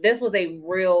this was a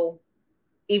real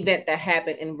event that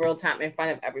happened in real time in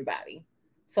front of everybody.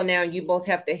 So now you both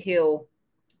have to heal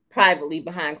privately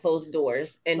behind closed doors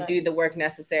and do the work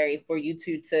necessary for you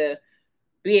two to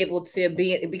be able to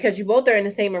be, because you both are in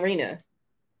the same arena.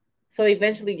 So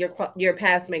eventually your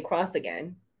paths may cross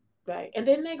again. Right. And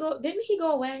didn't he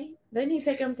go away? Didn't he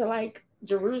take him to like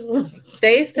Jerusalem?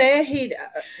 They said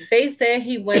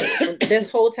he went this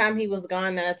whole time he was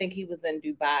gone, and I think he was in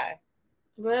Dubai.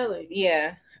 Really?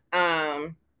 Yeah.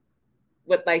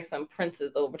 With like some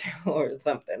princes over there or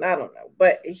something. I don't know.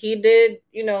 But he did,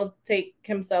 take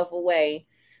himself away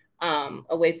from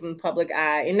the public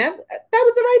eye. And that was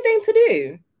the right thing to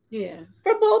do. Yeah.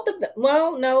 For both of them.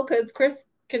 Well, no, because Chris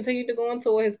continued to go on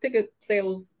tour. His ticket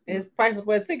sales, his prices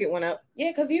for his ticket went up.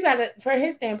 Yeah, because you gotta, for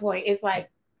his standpoint, it's like,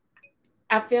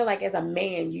 I feel like as a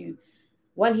man, he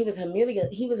was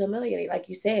humiliated. Like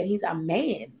you said, he's a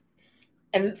man.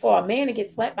 And for a man to get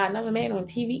slapped by another man on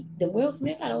TV, the Will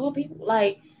Smith out of all people,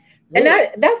 like, and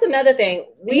that's another thing.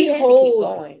 We hold to keep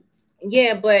going.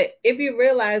 Yeah, but if you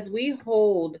realize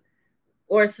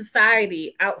or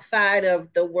society outside of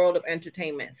the world of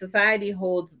entertainment, society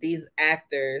holds these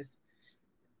actors.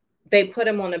 They put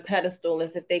them on a pedestal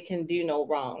as if they can do no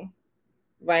wrong,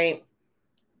 right?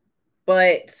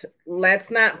 But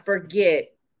let's not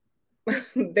forget,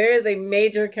 there is a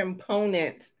major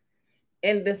component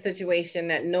in this situation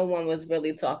that no one was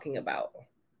really talking about,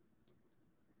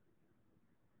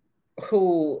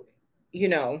 who,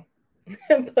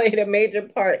 played a major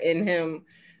part in him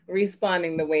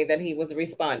responding the way that he was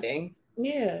responding.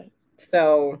 Yeah.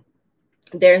 So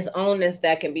there's onus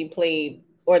that can be played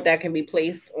or that can be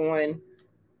placed on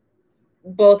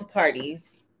both parties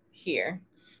here.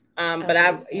 But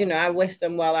I wish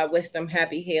them well. I wish them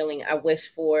happy healing. I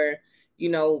wish for,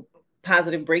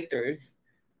 positive breakthroughs.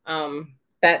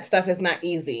 That stuff is not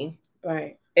easy.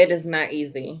 Right. It is not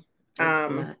easy.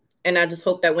 Not. And I just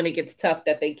hope that when it gets tough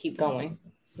that they keep going.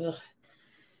 Ugh.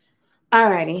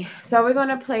 Alrighty. So we're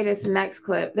gonna play this next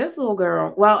clip. This little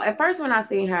girl. Well, at first when I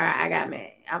seen her, I got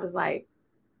mad. I was like,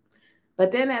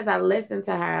 but then as I listened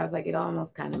to her, I was like, it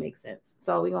almost kind of makes sense.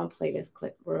 So we're gonna play this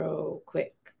clip real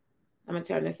quick. I'm gonna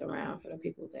turn this around for the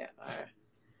people that are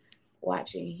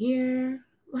watching here.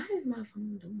 Why is my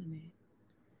phone doing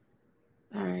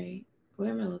that? All right. Where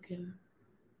am I looking?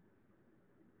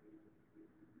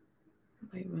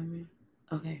 Wait a minute.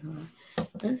 Okay, hold on.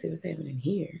 Let's see what's happening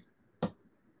here. All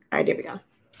right, there we go.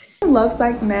 I love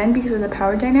black men because of the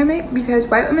power dynamic, because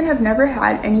white women have never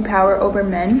had any power over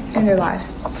men in their lives.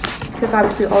 Because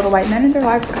obviously all the white men in their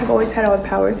lives have always had all the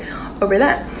power over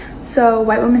them. So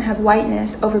white women have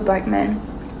whiteness over black men.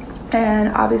 And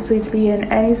obviously to be in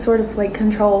any sort of like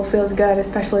control feels good,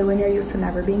 especially when you're used to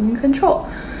never being in control.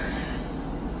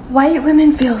 White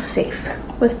women feel safe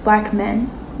with black men,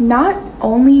 not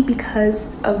only because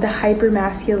of the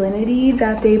hypermasculinity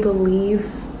that they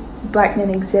believe black men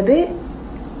exhibit,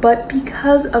 but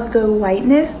because of the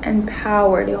whiteness and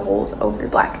power they hold over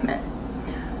black men.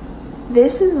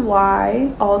 This is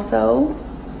why also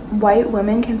white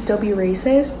women can still be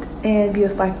racist and be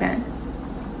with black men.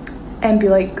 And be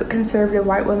like conservative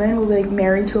white women will be like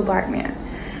married to a black man.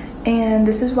 And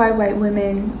this is why white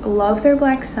women love their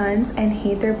black sons and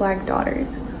hate their black daughters.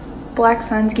 Black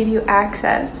sons give you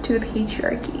access to the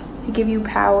patriarchy. They give you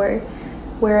power,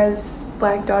 whereas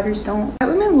black daughters don't. White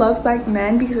women love black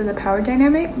men because of the power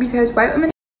dynamic, because white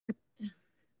women...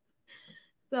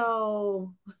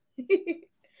 So,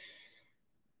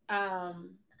 I'll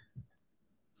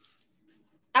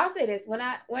say this. When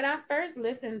I first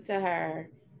listened to her,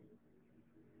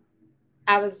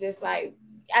 I was just like,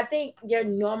 I think your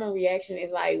normal reaction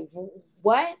is like,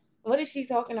 what? What is she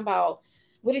talking about?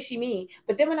 What does she mean?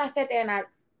 But then when I sat there and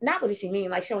not what does she mean?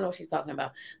 Like, she don't know what she's talking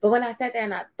about. But when I sat there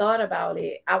and I thought about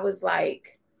it, I was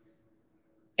like,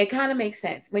 it kind of makes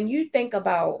sense. When you think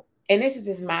about, and this is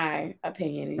just my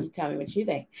opinion, and you tell me what you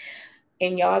think.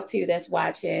 And y'all too that's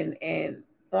watching and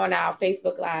on our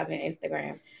Facebook Live and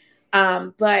Instagram.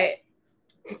 But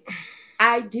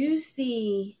I do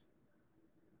see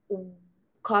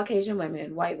Caucasian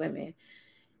women, white women,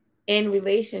 in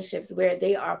relationships where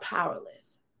they are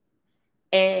powerless.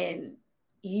 And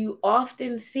you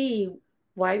often see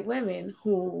white women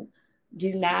who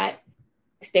do not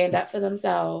stand up for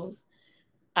themselves.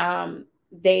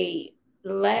 They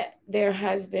let their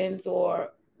husbands,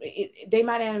 or they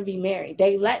might not even be married,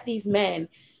 they let these men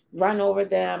run over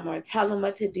them or tell them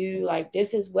what to do. Like,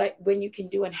 this is when you can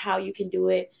do and how you can do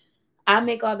it. I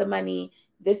make all the money.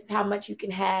 This is how much you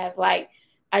can have. Like,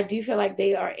 I do feel like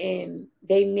they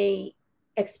may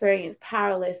experience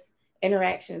powerless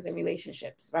interactions and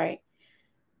relationships, right?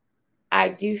 I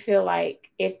do feel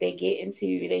like if they get into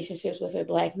relationships with a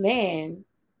black man,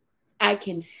 I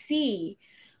can see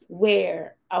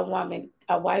where a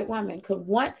white woman could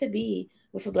want to be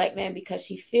with a black man because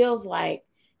she feels like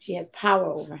she has power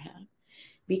over him.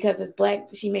 Because this black,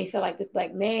 she may feel like this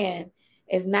black man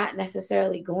is not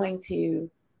necessarily going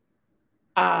to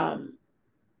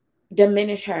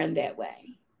diminish her in that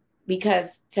way,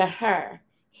 because to her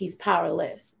he's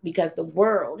powerless, because the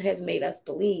world has made us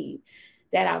believe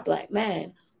that our black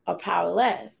men are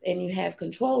powerless and you have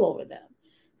control over them.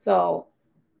 So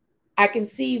I can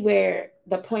see where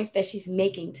the points that she's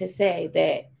making to say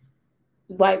that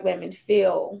white women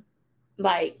feel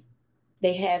like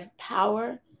they have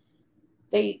power.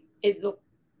 It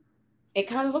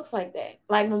kind of looks like that.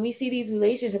 Like, when we see these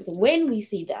relationships, when we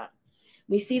see them,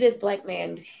 we see this black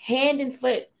man hand and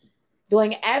foot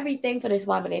doing everything for this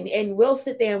woman. And we'll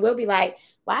sit there and we'll be like,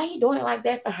 why he doing it like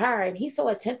that for her? And he's so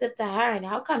attentive to her. And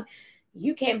how come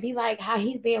you can't be like how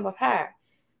he's being with her?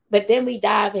 But then we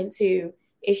dive into,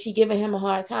 is she giving him a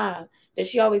hard time? Does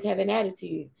she always have an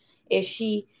attitude? Is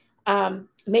she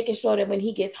making sure that when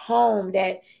he gets home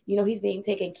that, he's being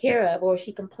taken care of? Or is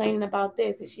she complaining about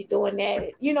this? Is she doing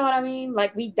that? You know what I mean?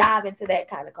 Like, we dive into that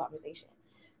kind of conversation.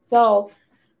 So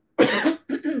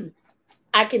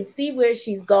I can see where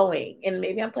she's going, and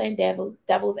maybe I'm playing devil's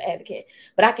advocate,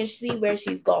 but I can see where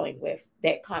she's going with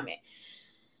that comment.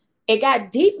 It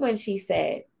got deep when she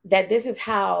said that this is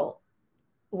how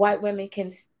white women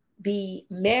can be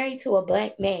married to a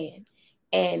black man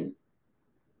and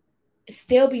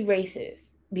still be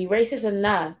racist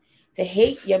enough to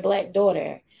hate your black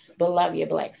daughter, but love your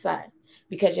black son.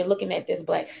 Because you're looking at this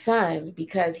black son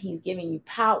because he's giving you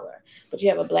power, but you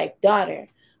have a black daughter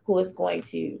who is going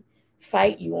to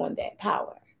fight you on that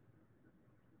power.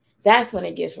 That's when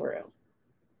it gets real.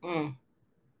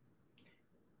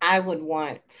 I would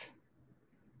want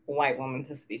a white woman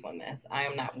to speak on this. I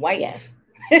am not white. Yes.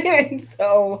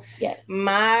 So yes.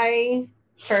 My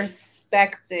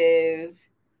perspective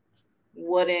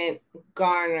wouldn't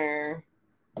garner,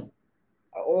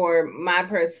 or my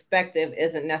perspective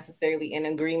isn't necessarily in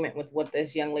agreement with what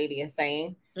this young lady is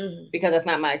saying, because that's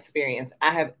not my experience.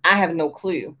 I have no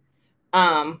clue.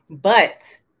 But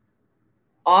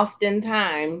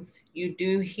oftentimes you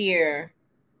do hear,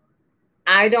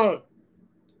 I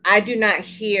do not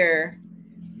hear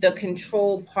the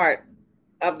control part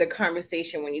of the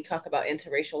conversation when you talk about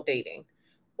interracial dating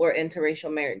or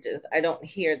interracial marriages. I don't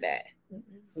hear that.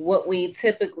 What we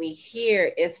typically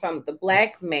hear is from the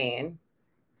black man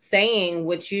saying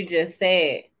what you just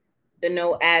said, the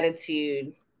no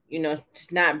attitude,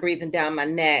 just not breathing down my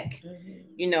neck,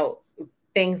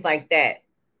 things like that.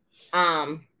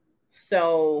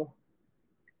 So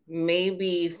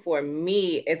maybe for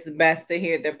me, it's best to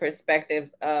hear the perspectives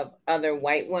of other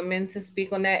white women to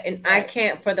speak on that. And I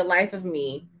can't, for the life of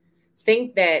me,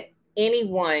 think that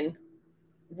anyone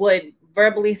would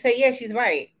verbally say, "Yeah, she's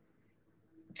right,"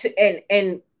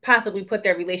 and possibly put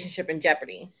their relationship in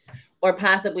jeopardy, or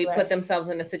possibly put themselves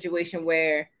in a situation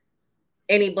where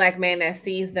any black man that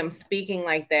sees them speaking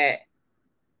like that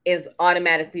is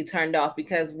automatically turned off.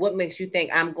 Because what makes you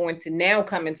think I'm going to now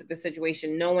come into the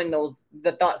situation knowing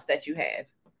the thoughts that you have?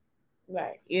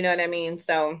 Right. You know what I mean?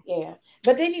 So yeah,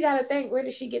 but then you got to think, where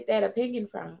did she get that opinion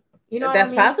from? You know, that's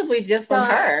what I mean? possibly just from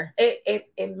her.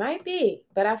 It might be,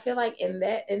 but I feel like in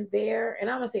their, and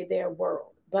I'm gonna say their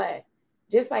world, but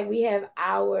just like we have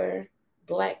our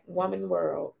black woman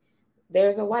world,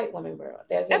 there's a white woman world,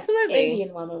 there's an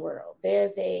Indian woman world,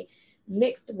 there's a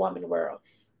mixed woman world,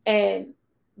 and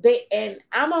I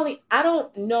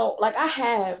don't know, like I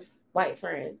have white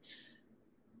friends,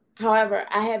 however,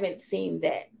 I haven't seen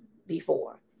that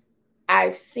before.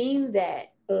 I've seen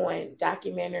that on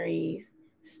documentaries,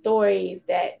 stories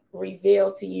that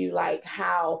reveal to you like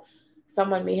how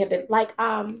someone may have been like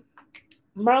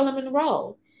Marilyn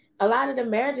Monroe. A lot of the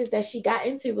marriages that she got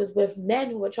into was with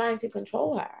men who were trying to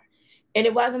control her. And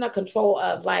it wasn't a control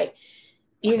of like,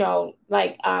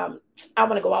 like I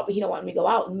want to go out, but he don't want me to go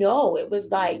out. No, it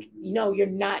was like, you're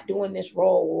not doing this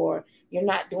role, or you're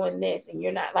not doing this, and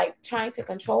you're not, like, trying to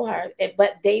control her.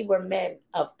 But they were men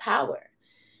of power.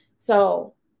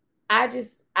 So I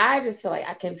just feel like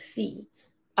I can see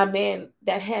a man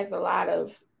that has a lot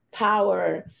of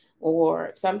power,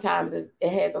 or sometimes it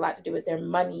has a lot to do with their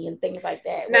money and things like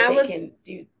that, where they can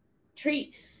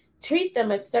treat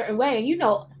them a certain way. And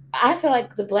I feel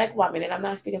like the black woman, and I'm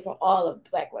not speaking for all of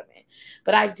black women,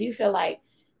 but I do feel like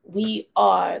we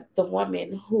are the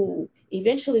woman who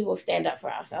eventually will stand up for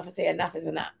ourselves and say enough is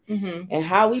enough. Mm-hmm. And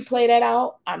how we play that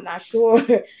out, I'm not sure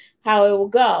how it will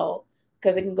go,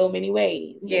 because it can go many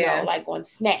ways, like on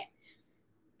Snap.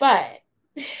 But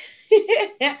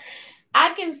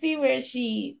I can see where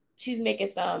she's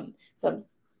making some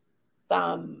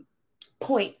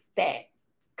points that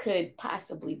could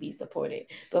possibly be supported.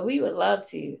 But we would love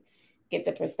to get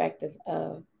the perspective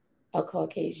of a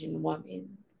Caucasian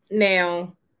woman.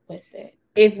 Now, with it,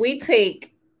 if we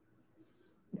take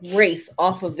race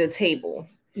off of the table,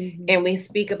 mm-hmm. and we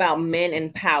speak about men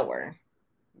in power,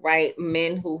 right?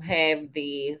 Men who have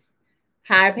these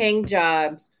high-paying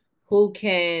jobs, who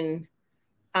can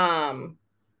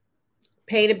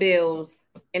pay the bills,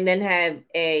 and then have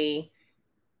a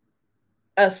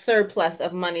surplus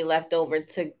of money left over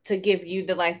to give you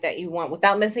the life that you want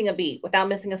without missing a beat, without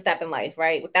missing a step in life,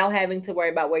 right? Without having to worry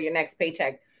about where your next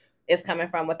paycheck is coming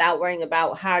from, without worrying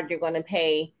about how you're going to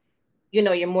pay,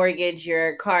 your mortgage,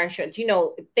 your car insurance,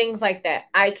 things like that.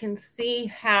 I can see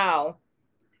how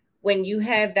when you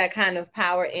have that kind of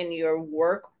power in your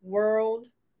work world,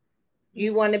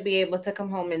 you want to be able to come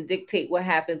home and dictate what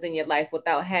happens in your life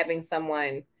without having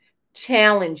someone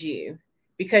challenge you,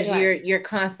 because you're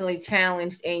constantly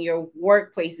challenged in your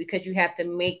workplace, because you have to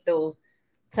make those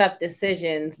tough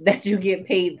decisions that you get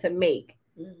paid to make,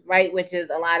 right? Which is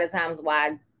a lot of times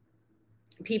why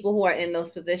people who are in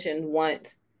those positions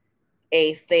want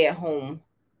a stay-at-home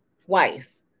wife,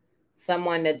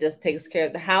 someone that just takes care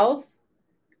of the house,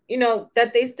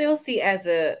 that they still see as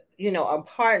a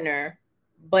partner,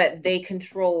 but they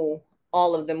control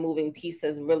all of the moving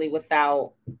pieces really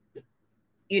without,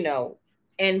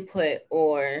 input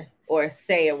or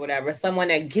say or whatever. Someone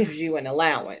that gives you an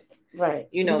allowance, right?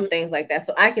 Mm-hmm. Things like that.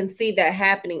 So I can see that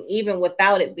happening even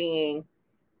without it being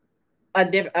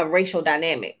a racial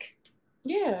dynamic.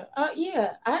 Yeah,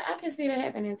 I can see that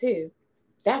happening too.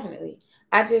 Definitely.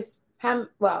 I just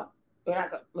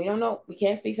we don't know. We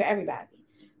can't speak for everybody,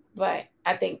 but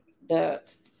I think the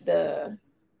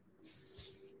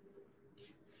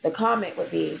comment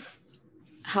would be,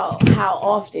 how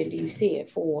often do you see it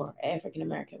for African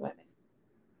American women?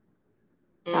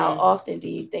 How often do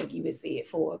you think you would see it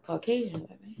for Caucasian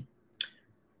women?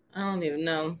 I don't even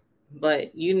know,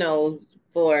 but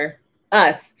for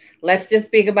us, let's just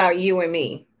speak about you and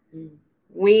me.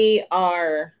 We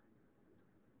are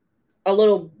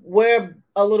we're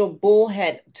a little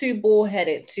too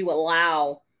bullheaded to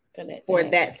allow for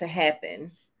that to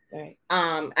happen. Right.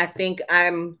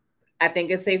 I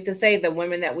think it's safe to say the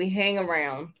women that we hang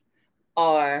around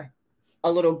are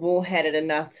a little bullheaded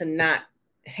enough to not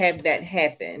have that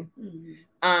happen.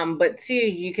 Mm-hmm. But two,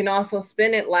 you can also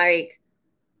spin it like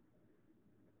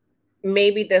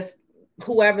maybe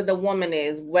whoever the woman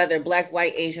is, whether black,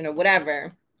 white, Asian, or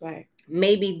whatever, right?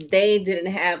 Maybe they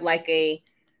didn't have like a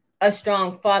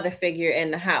strong father figure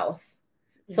in the house.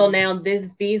 So now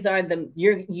these are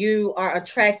you are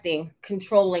attracting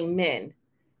controlling men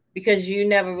because you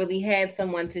never really had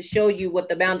someone to show you what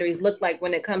the boundaries look like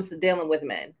when it comes to dealing with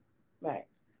men. Right.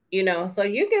 So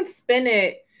you can spin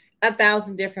it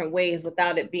 1,000 different ways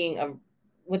without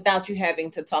without you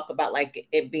having to talk about like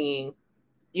it being,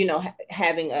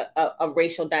 having a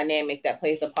racial dynamic that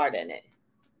plays a part in it.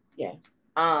 Yeah.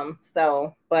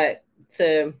 But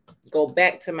to go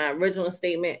back to my original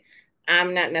statement,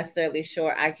 I'm not necessarily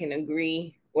sure I can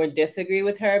agree or disagree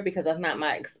with her because that's not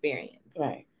my experience.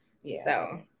 Right. Yeah.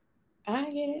 So I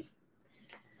get it.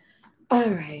 All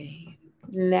right.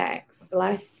 Next,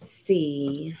 let's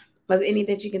see. Was there any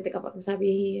that you can think of off the top of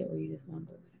your head, or you just want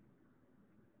to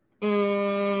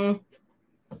go?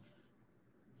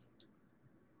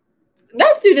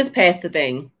 Let's do this past the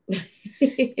thing.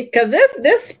 Because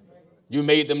this. You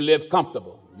made them live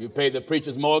comfortable. You pay the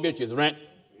preacher's mortgage, his rent,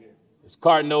 his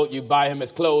car note. You buy him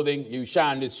his clothing. You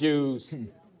shine his shoes.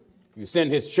 You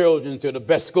send his children to the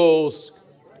best schools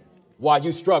while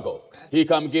you struggle. He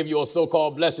come give you a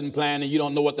so-called blessing plan, and you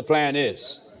don't know what the plan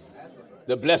is.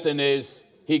 The blessing is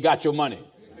he got your money.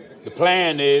 The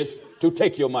plan is to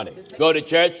take your money. Go to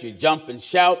church, you jump and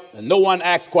shout, and no one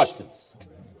asks questions.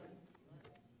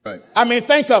 Right. I mean,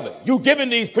 think of it. You giving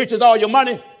these preachers all your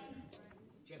money.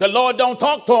 The Lord don't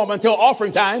talk to them until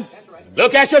offering time. Right.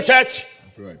 Look at your church.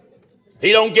 That's right.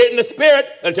 He don't get in the spirit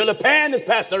until the pan is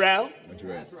passed around. That's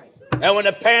right. And when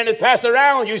the pan is passed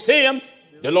around, you see him.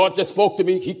 The Lord just spoke to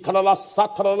me. He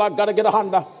gotta get a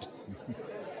Honda.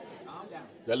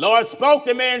 The Lord spoke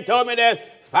to me and told me there's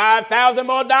 $5,000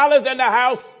 more in the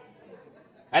house.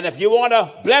 And if you want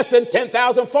a blessing,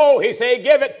 10,000 fold, he say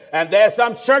give it. And there's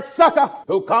some church sucker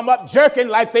who come up jerking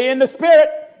like they in the spirit.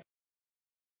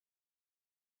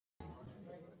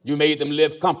 You made them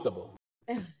live comfortable.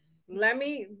 Let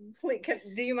me, please,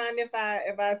 do you mind if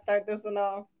I start this one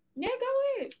off? Yeah,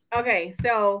 go ahead. Okay,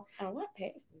 so. Oh, what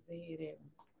pastor said that?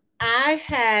 I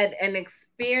had an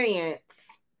experience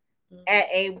at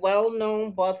a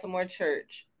well-known Baltimore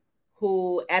church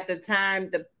who at the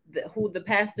time, who the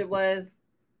pastor was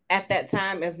at that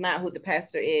time is not who the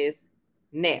pastor is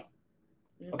now.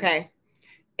 Mm-hmm. Okay.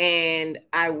 And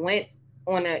I went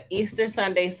on an Easter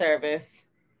Sunday service.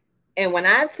 And when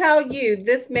I tell you,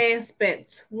 this man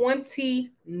spent 20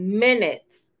 minutes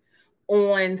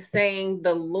on saying,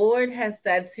 the Lord has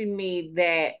said to me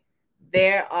that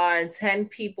there are 10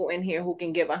 people in here who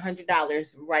can give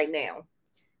 $100 right now.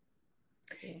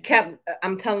 Yeah.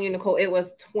 I'm telling you, Nicole, it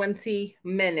was 20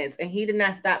 minutes. And he did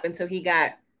not stop until he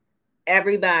got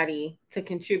everybody to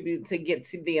contribute to get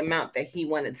to the amount that he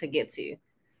wanted to get to.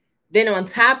 Then on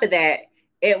top of that,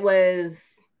 it was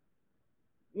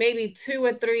maybe 2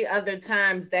 or 3 other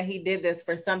times that he did this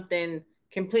for something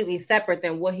completely separate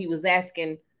than what he was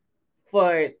asking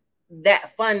for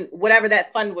that fund, whatever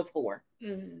that fund was for.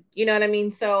 Mm-hmm. You know what I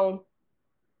mean? So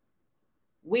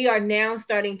we are now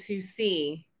starting to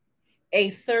see a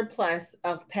surplus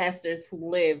of pastors who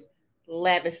live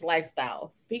lavish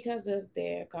lifestyles because of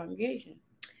their congregation.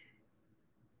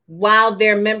 While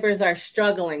their members are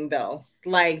struggling, though.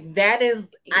 Like that is,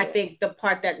 yeah. I think, the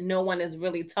part that no one is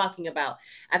really talking about.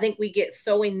 I think we get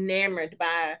so enamored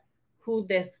by who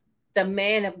the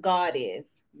man of God is,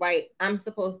 right? I'm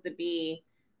supposed to be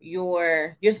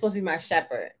you're supposed to be my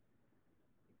shepherd.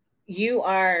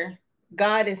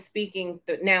 God is speaking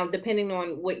now, depending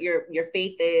on what your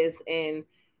faith is and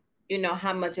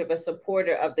how much of a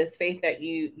supporter of this faith that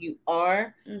you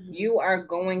are, mm-hmm. you are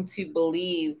going to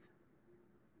believe,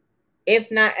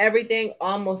 if not everything,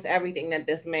 almost everything that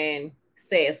this man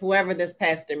says, whoever this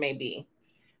pastor may be,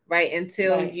 right?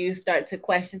 Until you start to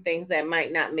question things that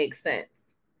might not make sense,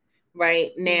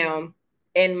 right? Mm-hmm. Now,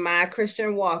 in my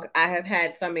Christian walk, I have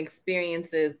had some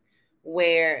experiences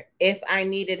where if I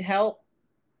needed help,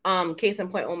 case in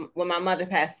point, when my mother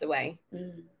passed away,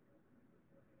 mm-hmm.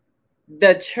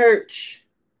 the church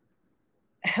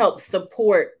helped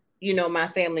support, my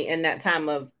family in that time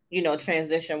of,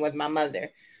 transition with my mother.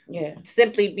 Yeah.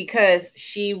 Simply because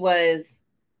she was,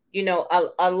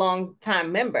 a long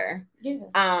time member.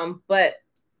 Yeah. But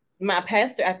my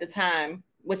pastor at the time,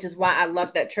 which is why I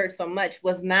loved that church so much,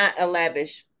 was not a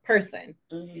lavish person.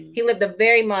 Mm-hmm. He lived a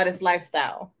very modest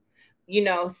lifestyle,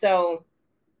 so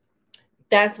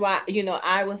that's why,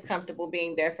 I was comfortable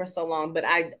being there for so long, but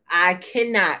I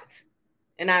cannot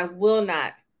and I will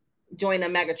not join a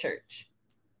mega church.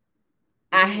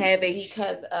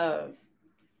 Because of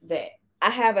that. I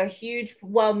have a huge,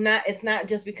 it's not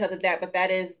just because of that, but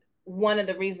that is one of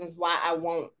the reasons why I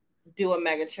won't do a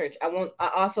mega church. I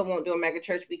also won't do a mega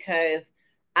church because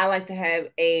I like to have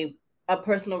a a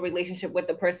personal relationship with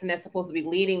the person that's supposed to be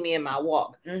leading me in my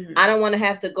walk. Mhm. I don't want to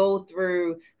have to go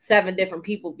through 7 different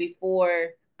people before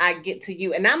I get to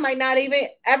you. And I might not even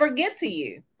ever get to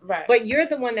you. Right. But you're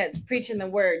the one that's preaching the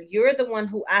word. You're the one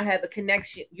who I have a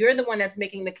connection. You're the one that's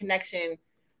making the connection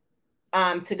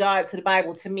to God, to the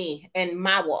Bible, to me, and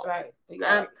my walk. Right. You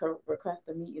gotta request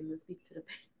a meeting and speak to the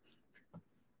pastor.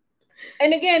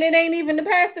 And again, it ain't even the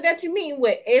pastor that you meet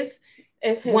with. It's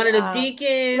his, one of the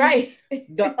deacons, right?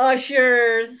 The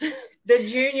ushers, the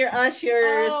junior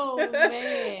ushers. Oh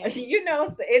man. You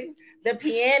know, it's the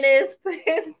pianist.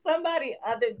 It's somebody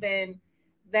other than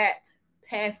that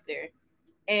pastor.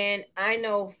 And I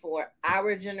know for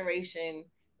our generation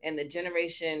and the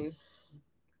generation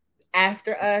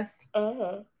after us,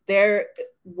 there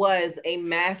was a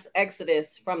mass exodus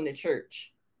from the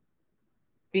church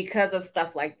because of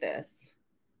stuff like this.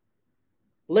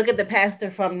 Look at the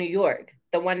pastor from New York,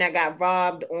 the one that got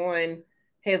robbed on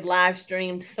his live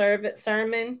streamed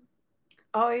sermon.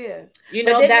 Oh yeah, you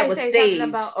know that was staged.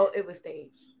 It was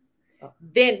staged. Oh.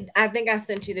 Then I think I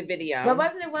sent you the video. But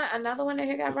wasn't it another one that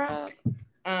he got robbed?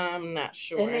 I'm not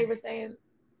sure. And they were saying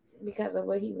because of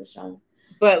what he was showing.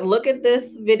 But look at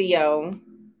this video.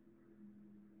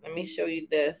 Let me show you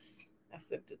this. I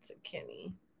sent it to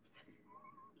Kenny.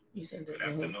 You sent it.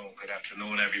 Good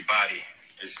afternoon, everybody.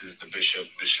 This is the Bishop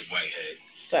Whitehead.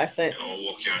 So I sent. And I'll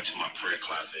walk you into my prayer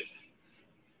closet.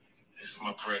 This is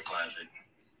my prayer closet.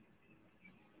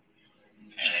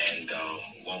 And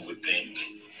one would think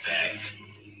that,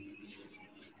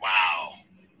 wow.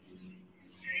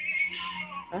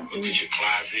 Look at your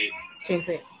closet. Change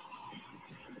it.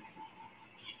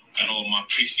 Got all my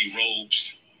priestly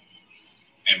robes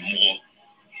and more.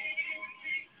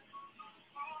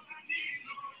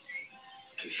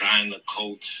 Designer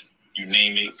coats, you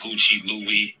name it. Gucci,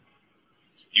 Louis,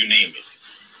 you name it.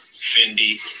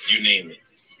 Fendi, you name it.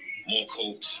 More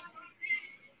coats.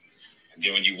 And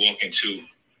then when you walk into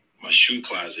my shoe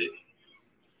closet,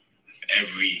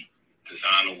 every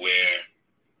designer wear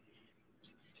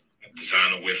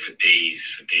for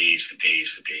days.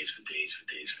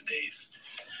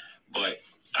 But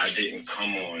I didn't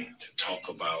come on to talk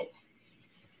about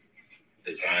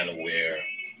designer wear.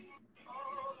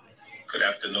 Good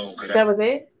afternoon. That was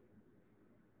it?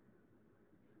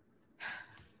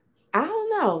 I don't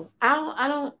know. I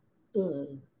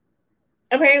don't.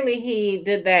 Apparently he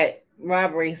did that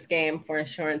robbery scam for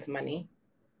insurance money.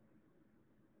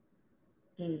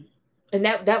 And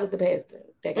that was the pastor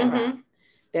that got robbed.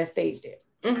 That staged it.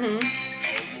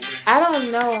 I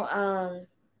don't know.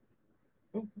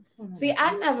 See,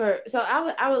 I never. So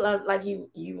I would love, like you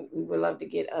would love to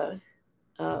get a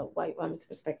white woman's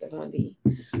perspective on the.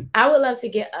 I would love to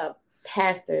get a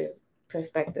pastor's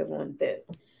perspective on this.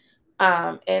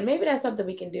 And maybe that's something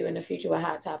we can do in the future with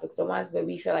Hot Topics. The ones where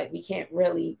we feel like we can't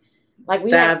really, like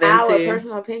we have our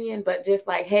personal opinion, but just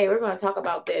like, hey, we're going to talk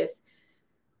about this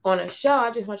on a show.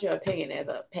 I just want your opinion as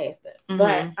a pastor.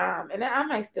 But and I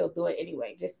might still do it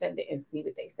anyway. Just send it and see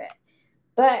what they say.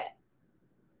 But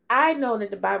I know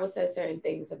that the Bible says certain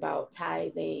things about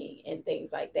tithing and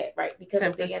things like that, right? Because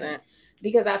at the end,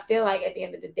 because I feel like at the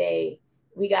end of the day,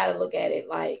 we got to look at it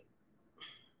like,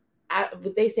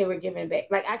 but they say we're giving back.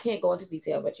 Like, I can't go into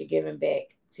detail, but you're giving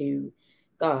back to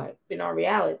God. But in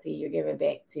reality, you're giving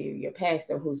back to your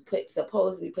pastor who's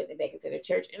supposed to be putting it back into the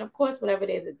church. And of course, whatever it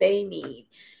is that they need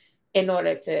in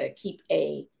order to keep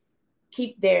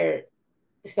their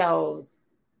selves,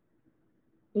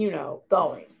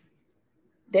 going.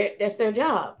 That's their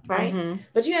job, right?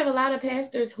 But you have a lot of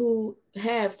pastors who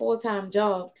have full-time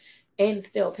jobs and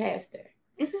still pastor.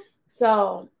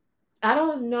 So I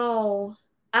don't know.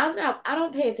 I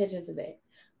don't pay attention to that.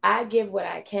 I give what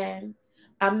I can.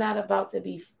 I'm not about to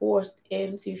be forced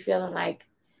into feeling like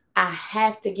I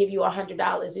have to give you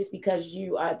 $100 just because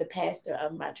you are the pastor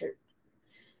of my church.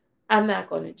 I'm not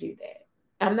going to do that.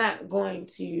 I'm not going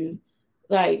to,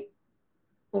 like,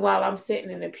 while I'm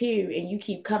sitting in the pew and you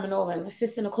keep coming over and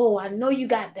Sister Nicole, I know you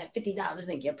got that $50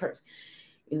 in your purse.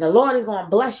 And the Lord is going to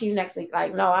bless you next week.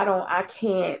 Like, no, I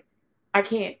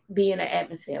can't be in an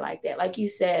atmosphere like that. Like you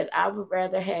said, I would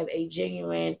rather have a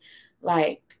genuine,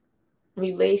 like,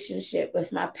 relationship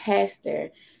with my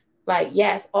pastor. Like,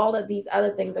 yes, all of these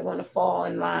other things are going to fall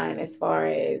in line as far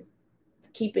as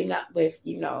keeping up with,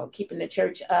 keeping the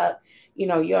church up.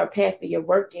 You're a pastor, you're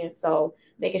working, so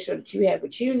making sure that you have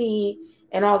what you need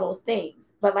and all those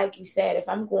things. But like you said, if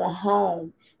I'm going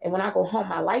home and when I go home,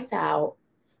 my lights are out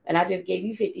and I just gave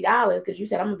you $50 because you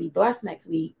said I'm going to be blessed next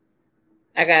week.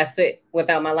 I gotta sit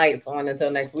without my lights on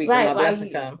until next week when my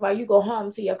blessing comes. While you go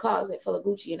home to your closet full of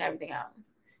Gucci and everything else.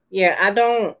 Yeah, I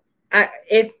don't.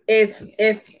 If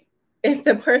if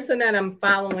the person that I'm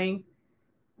following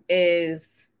is,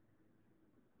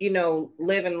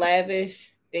 living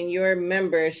lavish, then your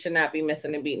members should not be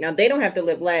missing a beat. Now, they don't have to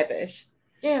live lavish.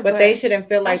 Yeah, but they shouldn't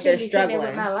feel like they're be struggling.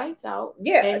 With my lights out.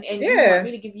 Yeah. And you want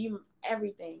me to give you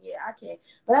everything. Yeah, I can't.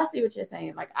 But I see what you're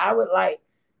saying. Like, I would like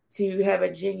to have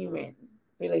a genuine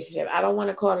relationship. I don't want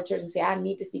to call the church and say, I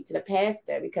need to speak to the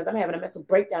pastor because I'm having a mental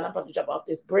breakdown. I'm about to jump off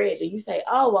this bridge. And you say,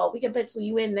 oh, well, we can pencil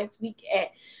you in next week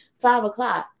at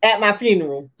 5:00. At my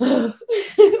funeral.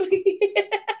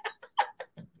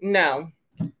 No.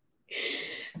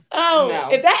 Oh, no.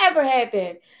 If that ever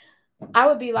happened, I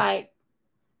would be like,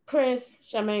 Chris,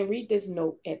 Charmaine, read this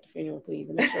note at the funeral, please,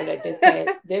 and make sure that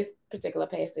this particular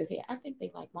pastor is here. I think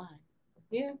they like mine.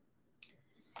 Yeah.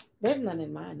 There's none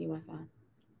in mine. You want some?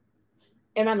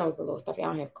 And my nose is a little stuffy. I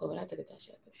don't have COVID. I took a test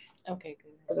yesterday. Okay,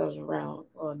 good. Because I was around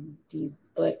on these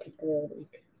black people.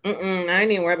 I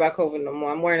ain't even worried about COVID no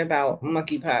more. I'm worried about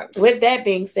monkeypox. With that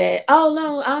being said, oh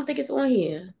no, I don't think it's on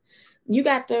here. You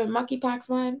got the monkeypox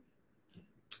one?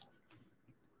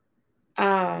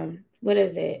 What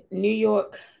is it? New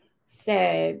York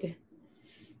said,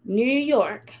 New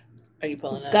York Are you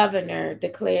pulling up? Governor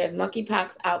declares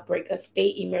monkeypox outbreak a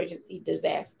state emergency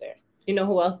disaster. You know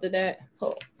who else did that?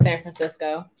 Who? San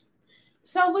Francisco.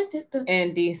 So what is the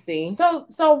and DC?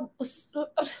 So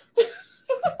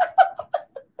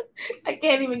I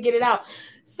can't even get it out.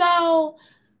 So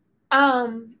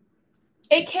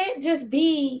it can't just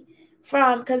be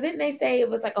from, because didn't they say it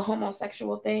was like a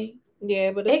homosexual thing?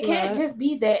 Yeah, but it can't just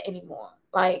be that anymore.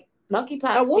 Like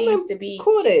monkeypox seems to be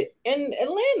caught it in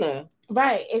Atlanta.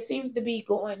 Right. It seems to be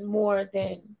going more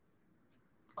than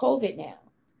COVID now.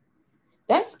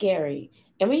 That's scary.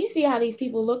 And when you see how these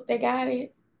people look that got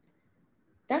it,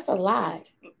 that's a lot.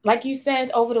 Like you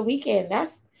said over the weekend,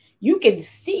 you can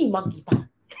see monkeypox.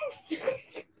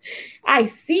 I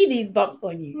see these bumps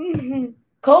on you. Mm-hmm.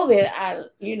 COVID,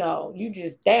 you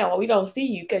just down. We don't see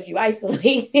you because you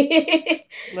isolated.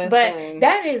 But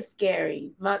that is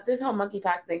scary. This whole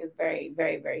monkeypox thing is very,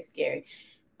 very, very scary.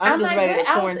 I'm just ready to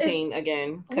quarantine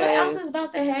again. What else is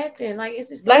about to happen? Like, it's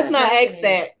just Let's not ask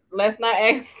that.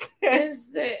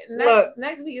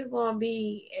 Next week is going to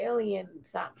be alien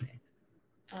something.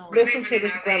 Listen to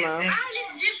this grandma. All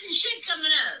this different shit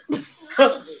coming up.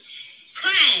 COVID,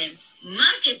 crime,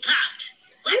 monkeypox.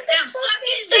 What the fuck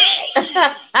is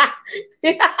that?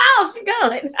 How's she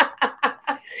going?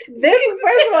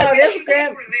 First of all, this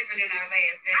grandma. All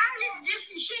this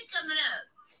different shit coming up.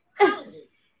 COVID,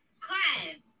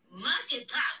 crime,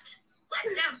 monkeypox. What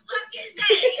the fuck is that?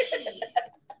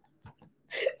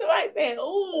 Somebody said,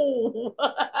 ooh.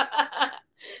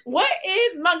 What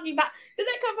is monkeypox? Did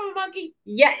that come from a monkey?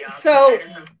 Yeah. So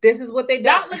this is what they do.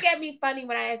 Don't look at me funny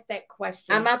when I ask that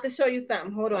question. I'm about to show you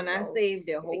something. Hold on. I saved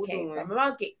it. Hold on. From a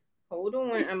monkey. Hold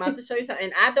on. I'm about to show you something.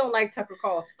 And I don't like Tucker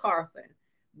Carlson,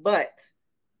 but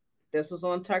this was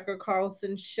on Tucker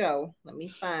Carlson's show. Let me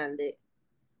find it.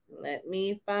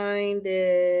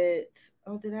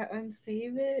 Oh, did I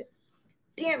unsave it?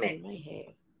 Damn it. My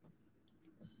head.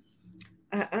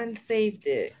 I unsaved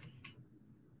it.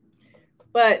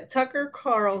 But Tucker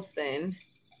Carlson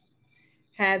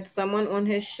had someone on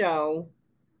his show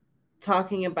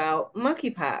talking about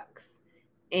monkeypox.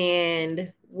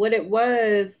 And what it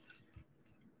was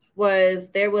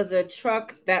there was a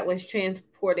truck that was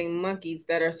transporting monkeys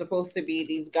that are supposed to be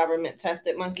these government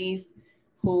tested monkeys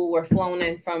who were flown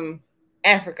in from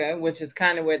Africa, which is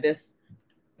kind of where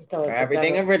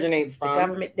everything originates from. The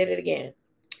government did it again.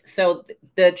 So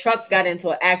the truck got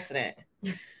into an accident.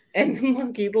 And the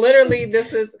monkeys, literally, we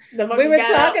were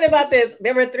talking about this.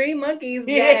 There were 3 monkeys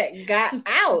that got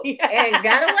out and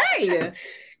got away.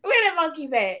 Where the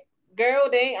monkeys at? Girl,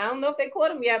 I don't know if they caught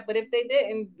them yet, but if they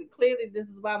didn't, clearly this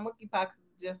is why monkeypox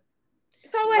is just.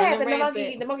 So what happened?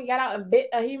 The monkey got out and bit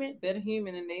a human? Bit a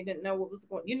human, and they didn't know what was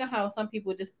going on. You know how some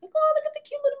people just like, oh, look at the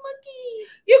cute little monkey.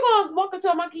 You gonna walk into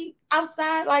a monkey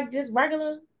outside like just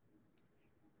regular?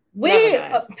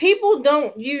 People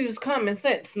don't use common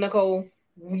sense, Nicole.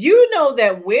 You know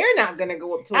that we're not gonna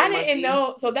go up to. I didn't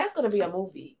know. So that's gonna be a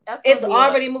movie. It's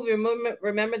already a movie.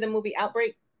 Remember the movie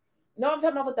Outbreak? No, I'm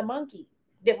talking about with the monkey.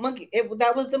 The monkey.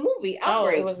 That was the movie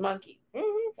Outbreak. Oh, it was monkey.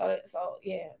 Mm-hmm. So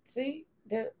yeah. See,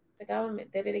 the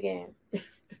government did it again.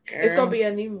 It's gonna be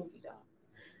a new movie though.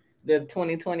 The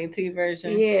 2022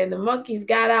 version. Yeah, the monkeys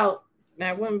got out.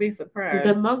 I wouldn't be surprised.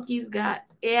 The monkeys got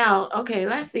out. Okay,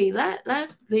 let's see.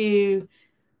 Let's do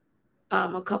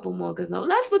a couple more because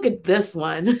let's look at this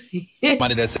one.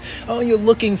 You're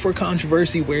looking for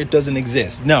controversy where it doesn't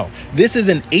exist. No, this is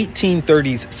an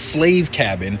 1830s slave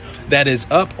cabin that is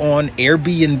up on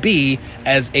Airbnb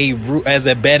as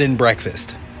a bed and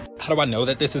breakfast. How do I know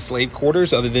that this is slave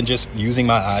quarters other than just using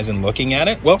my eyes and looking at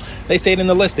it? Well, they say it in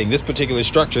the listing. This particular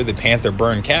structure, the Panther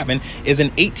Burn Cabin, is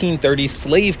an 1830s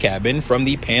slave cabin from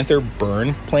the Panther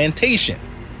Burn Plantation.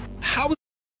 How is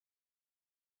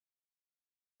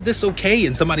this okay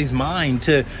in somebody's mind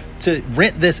to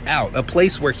rent this out? A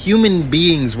place where human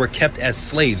beings were kept as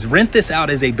slaves. Rent this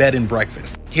out as a bed and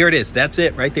breakfast. Here it is. That's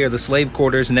it right there. The slave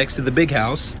quarters next to the big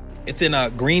house. It's in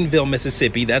Greenville,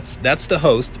 Mississippi. That's the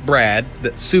host, Brad,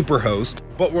 the super host.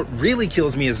 But what really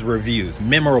kills me is the reviews.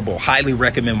 Memorable. Highly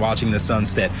recommend watching the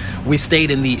sunset. We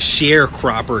stayed in the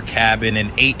sharecropper cabin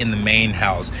and ate in the main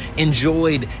house.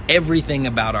 Enjoyed everything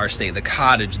about our stay. The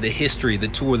cottage, the history, the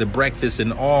tour, the breakfast,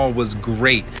 and all was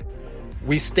great.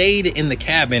 We stayed in the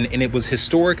cabin and it was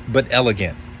historic but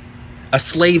elegant. A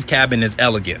slave cabin is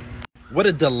elegant. What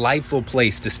a delightful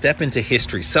place to step into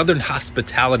history, Southern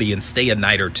hospitality, and stay a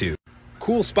night or two.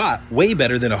 Cool spot, way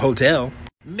better than a hotel.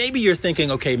 Maybe you're thinking,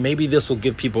 okay, maybe this will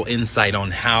give people insight on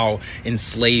how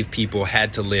enslaved people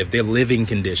had to live, their living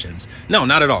conditions. No,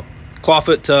 not at all.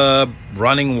 Clawfoot tub,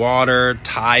 running water,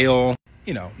 tile,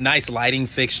 nice lighting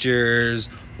fixtures,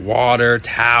 water,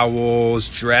 towels,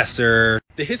 dresser.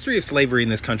 The history of slavery in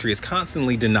this country is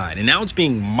constantly denied, and now it's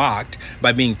being mocked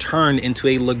by being turned into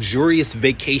a luxurious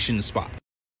vacation spot.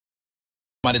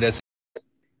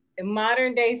 In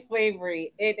modern day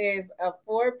slavery, it is a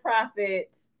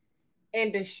for-profit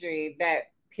industry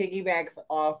that piggybacks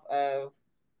off of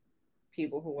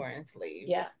people who were enslaved.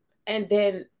 Yeah. And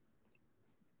then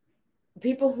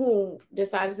people who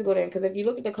decided to go there, because if you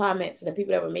look at the comments, the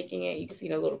people that were making it, you can see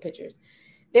the little pictures.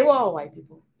 They were all white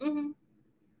people. Mm-hmm.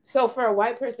 So for a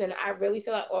white person, I really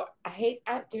feel like,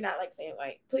 I do not like saying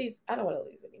white. Please, I don't want to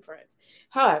lose any friends.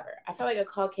 However, I feel like a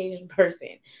Caucasian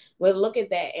person would look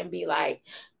at that and be like,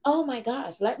 oh my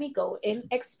gosh, let me go and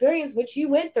experience what you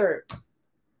went through.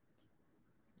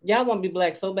 Y'all want to be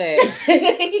black so bad.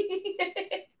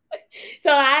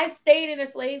 So I stayed in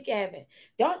a slave cabin.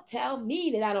 Don't tell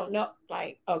me that I don't know.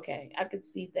 Like, okay, I could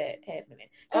see that happening.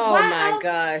 Oh my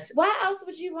gosh. Why else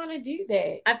would you want to do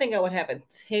that? I think I would have a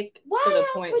tick to the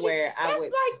point where I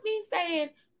would. That's like me saying,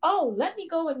 oh, let me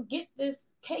go and get this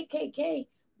KKK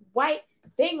white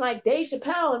thing like Dave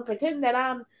Chappelle and pretend that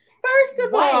I'm First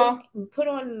of all, put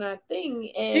on a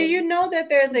thing. And do you know that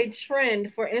there's a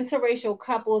trend for interracial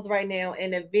couples right now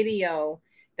in a video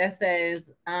that says,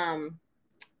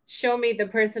 show me the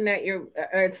person that you're,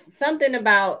 or it's something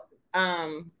about,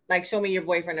 like show me your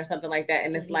boyfriend or something like that.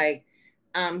 And it's like,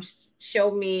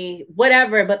 show me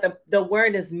whatever, but the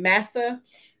word is massa.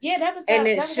 Yeah, that was like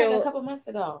a couple months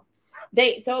ago.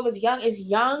 It's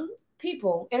young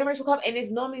people, interracial couple, and it's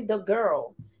normally the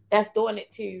girl that's doing it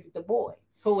to the boy.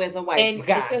 Who is a white guy. And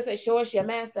it says that show us your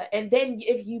massa. And then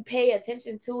if you pay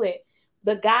attention to it,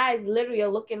 the guys literally are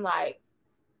looking like,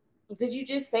 did you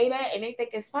just say that? And they think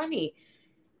it's funny.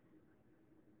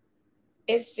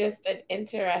 It's just it's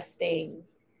interesting.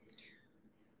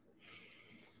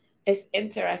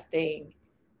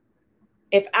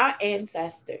 If our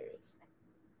ancestors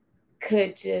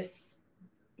could just...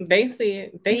 They see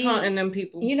it. They haunting them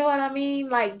people. You know what I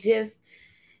mean? Like, just...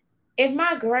 If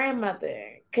my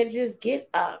grandmother could just get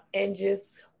up and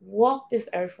just walk this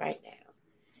earth right now,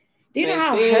 do you know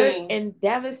how hurt and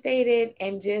devastated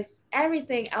and just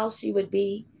everything else she would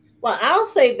be? Well, I'll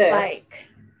say this. Like,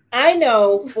 I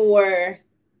know for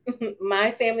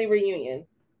my family reunion,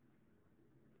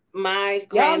 my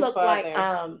grandfather...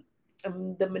 Y'all look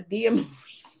like the Medea movie.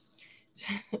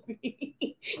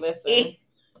 Listen.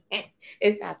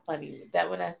 It's not funny that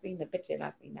when I seen the picture and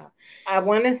I seen now. I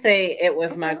want to say it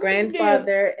was my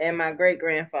grandfather and my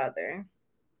great-grandfather,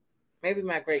 maybe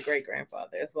my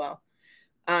great-great-grandfather as well,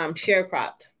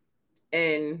 sharecropped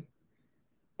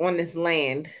on this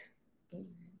land.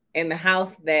 And the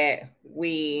house that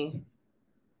we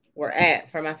were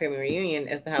at for my family reunion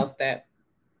is the house that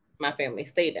my family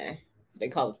stayed in. They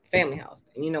call it the family house.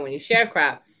 And when you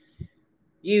sharecrop,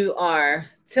 you are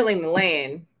tilling the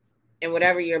land. And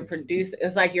whatever you're producing,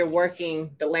 it's like you're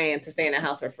working the land to stay in the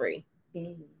house for free.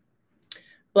 Mm-hmm.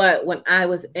 But when I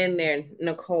was in there,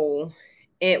 Nicole,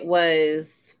 it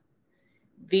was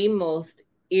the most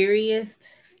eeriest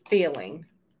feeling.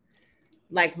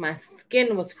 Like my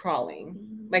skin was crawling.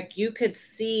 Mm-hmm. Like you could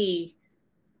see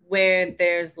where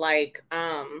there's like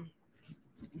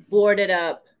boarded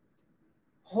up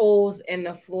holes in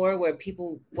the floor where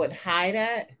people would hide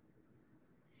at.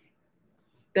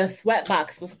 The sweat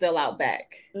box was still out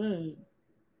back. Mm.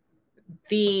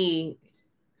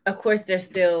 Of course, they're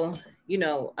still,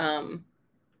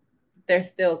 they're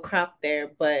still cropped there.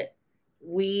 But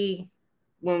when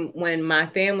my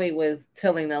family was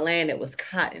tilling the land, it was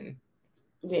cotton.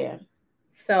 Yeah.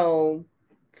 So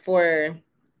for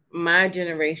my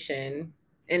generation,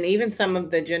 and even some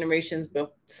of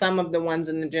the ones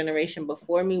in the generation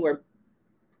before me were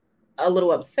a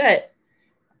little upset,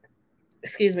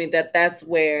 excuse me, that's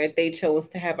where they chose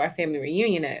to have our family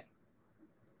reunion at.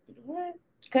 What?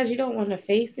 Because you don't want to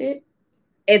face it?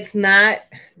 It's not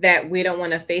that we don't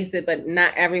want to face it, but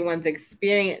not everyone's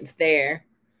experience there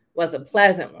was a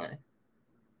pleasant one.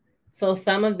 So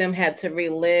some of them had to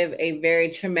relive a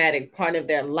very traumatic part of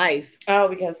their life. Oh,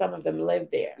 because some of them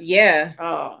lived there. Yeah.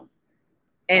 Oh.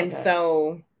 And okay.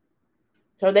 so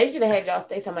they should have had y'all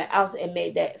stay somewhere else and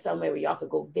made that somewhere where y'all could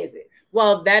go visit.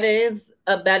 Well, that is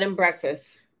a bed and breakfast,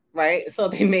 right? So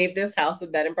they made this house a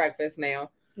bed and breakfast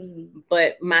now. Mm-hmm.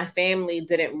 But my family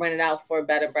didn't rent it out for a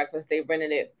bed and breakfast. They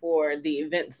rented it for the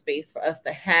event space for us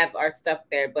to have our stuff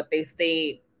there. But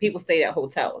people stayed at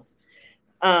hotels.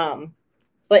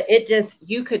 But it just,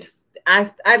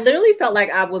 I literally felt like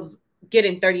I was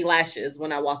getting 30 lashes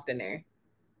when I walked in there.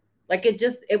 Like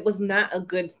it was not a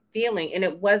good feeling. And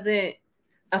it wasn't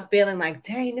a feeling like,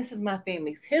 dang, this is my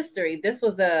family's history. This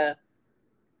was a,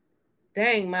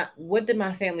 dang, what did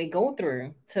my family go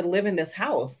through to live in this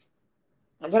house?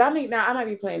 But I mean, now I might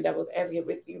be playing devil's advocate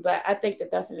with you, but I think that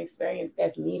that's an experience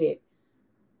that's needed.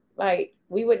 Like,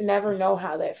 we would never know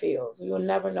how that feels. We will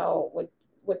never know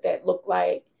what that looked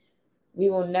like. We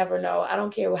will never know. I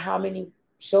don't care how many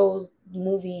shows,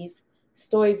 movies,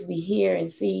 stories we hear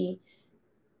and see.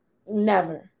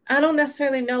 Never. I don't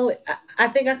necessarily know. I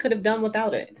think I could have done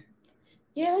without it.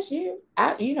 Yeah, that's you.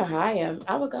 You know how I am.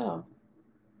 I would go.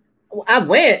 I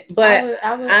went, but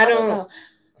I don't.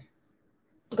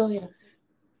 Would go ahead.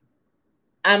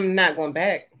 I'm not going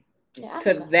back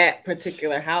to that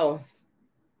particular house.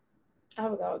 I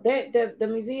would go. The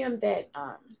museum that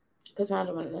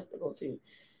Cassandra wanted us to go to,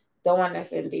 the one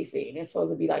that's in DC, and it's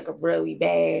supposed to be like a really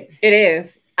bad. It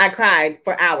is. I cried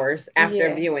for hours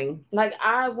after viewing. Like,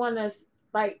 I want to,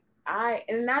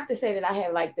 and not to say that I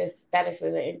have like this fetish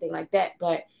with it or anything like that,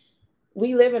 but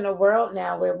we live in a world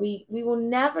now where we will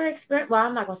never experience. Well,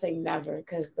 I'm not gonna say never,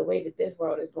 because the way that this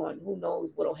world is going, who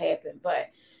knows what'll happen. But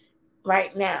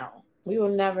right now, we will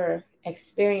never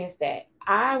experience that.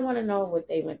 I want to know what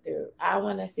they went through. I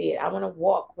want to see it. I want to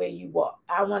walk where you walk.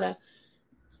 I want to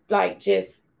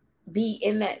just be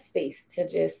in that space to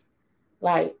just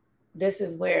this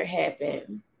is where it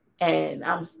happened, and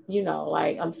I'm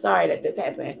sorry that this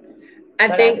happened.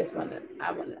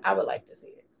 I would like to see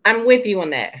it. I'm with you on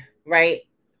that, right?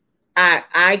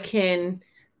 I can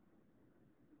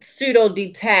pseudo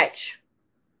detach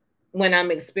when I'm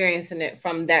experiencing it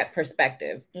from that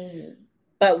perspective. Mm-hmm.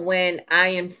 But when I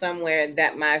am somewhere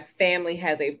that my family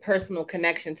has a personal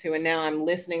connection to, and now I'm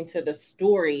listening to the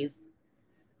stories.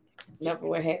 Never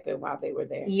what happened while they were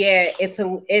there. Yeah, it's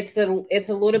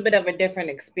a little bit of a different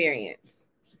experience.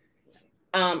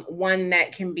 One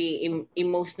that can be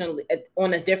emotionally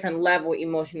on a different level,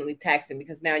 emotionally taxing,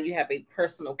 because now you have a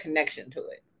personal connection to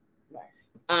it.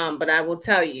 Right. But I will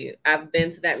tell you, I've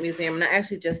been to that museum, and I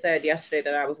actually just said yesterday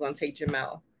that I was going to take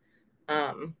Jamel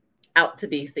out to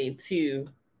DC to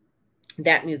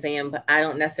that museum, but I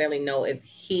don't necessarily know if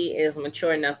he is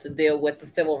mature enough to deal with the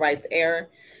civil rights era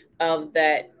of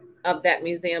that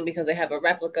museum, because they have a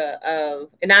replica of,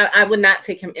 and I would not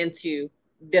take him into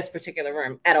this particular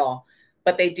room at all,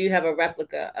 but they do have a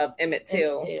replica of Emmett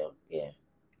Till. Yeah.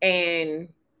 And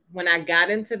when I got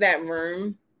into that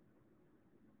room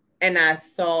and I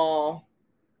saw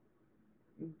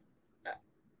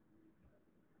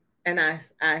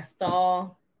Emmett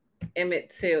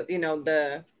Till,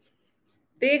 the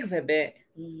exhibit,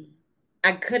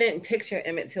 I couldn't picture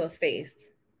Emmett Till's face.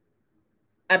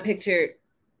 I pictured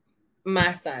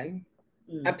my son.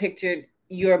 I pictured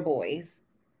your boys.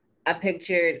 I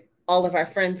pictured all of our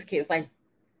friends' kids.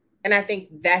 And I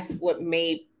think that's what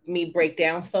made me break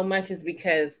down so much, is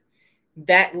because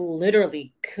that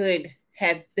literally could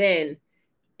have been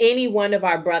any one of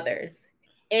our brothers,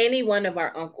 any one of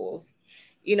our uncles.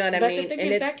 You know what I mean? But the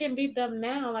thing is, that can be them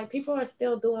now. Like, people are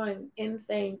still doing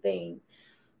insane things.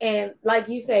 And like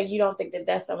you said, you don't think that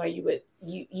that's somewhere you would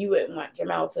want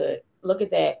Jamal to look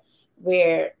at that,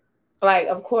 where, like,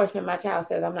 of course, when my child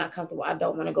says, I'm not comfortable, I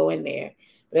don't want to go in there.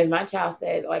 But if my child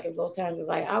says, like, if those times was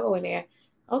like, I'll go in there,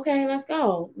 okay, let's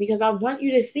go. Because I want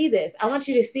you to see this. I want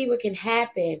you to see what can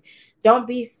happen. Don't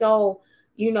be so,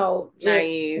 just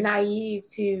naive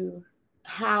to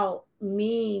how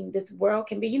mean this world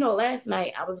can be. Last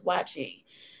night I was watching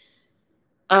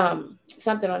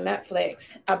something on Netflix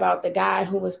about the guy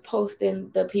who was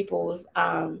posting the people's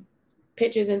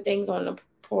pictures and things on the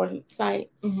porn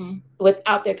site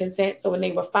without their consent. So when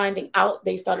they were finding out,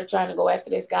 they started trying to go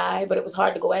after this guy, but it was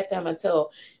hard to go after him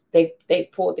until they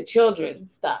pulled the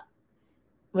children's stuff.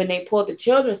 When they pulled the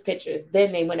children's pictures,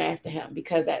 then they went after him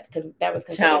because that was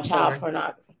considered child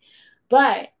pornography.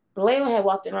 But Layla had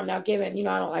walked in the room. Now, given,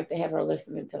 I don't like to have her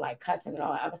listening to like cussing and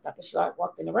all that other stuff, but she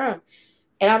walked in the room.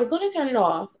 And I was going to turn it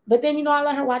off. But then, I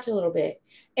let her watch a little bit.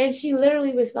 And she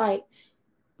literally was like,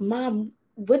 Mom,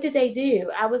 what did they do?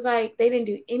 I was like, they didn't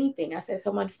do anything. I said,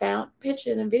 someone found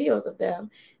pictures and videos of them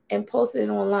and posted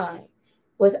it online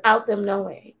without them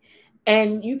knowing.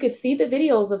 And you could see the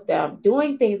videos of them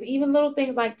doing things, even little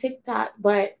things like TikTok,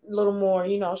 but a little more,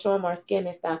 showing more skin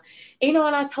and stuff. And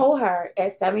I told her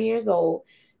at 7 years old,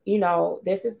 I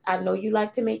know you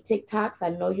like to make TikToks. I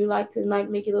know you like to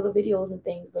make your little videos and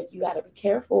things, but you got to be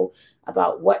careful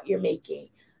about what you're making,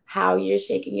 how you're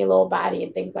shaking your little body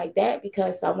and things like that,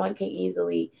 because someone can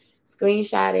easily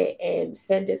screenshot it and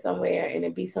send it somewhere and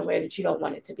it be somewhere that you don't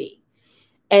want it to be.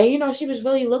 And, she was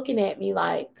really looking at me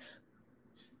like,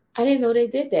 I didn't know they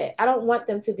did that. I don't want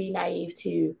them to be naive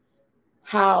to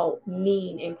how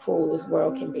mean and cruel this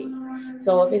world can be.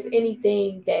 So if it's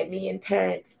anything that me and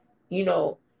Terrence,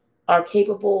 are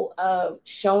capable of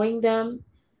showing them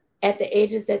at the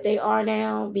ages that they are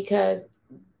now, because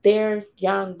they're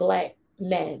young Black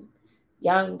men,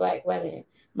 young Black women.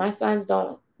 My sons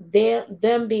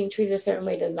them being treated a certain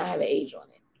way does not have an age on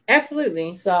it.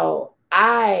 Absolutely. So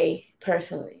I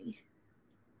personally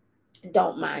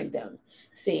don't mind them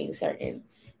seeing certain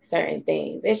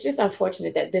things. It's just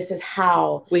unfortunate that this is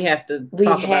how we have to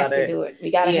do it.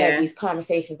 We got to have these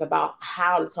conversations about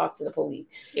how to talk to the police.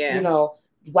 Yeah.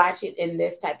 Watch it in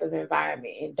this type of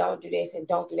environment and don't do this and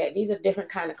don't do that. These are different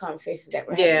kind of conversations that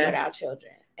we're having with our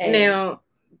children. And now,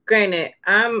 granted,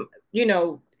 Jamel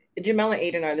and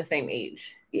Aiden are the same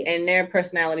age, and their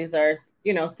personalities are,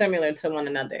 similar to one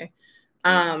another.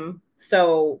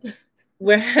 So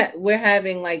we're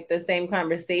having like the same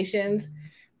conversations.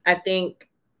 I think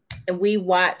we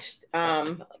watched. I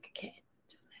felt like a cat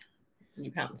just now.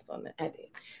 You pounced on it. I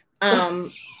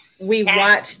did. We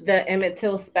watched the Emmett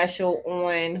Till special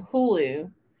on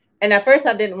Hulu, and at first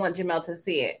I didn't want Jamel to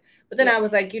see it, but then I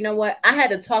was like, you know what? I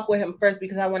had to talk with him first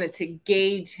because I wanted to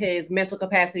gauge his mental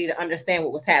capacity to understand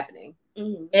what was happening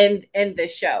in the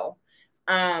show.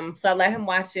 So I let him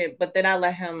watch it, but then I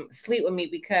let him sleep with me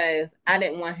because I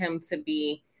didn't want him to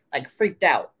be like freaked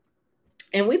out.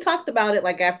 And we talked about it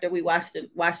like after we watched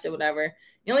it, whatever.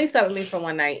 He only slept with me for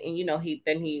one night, and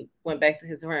he went back to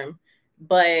his room.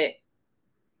 But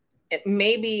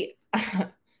maybe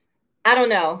I don't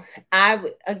know.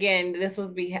 This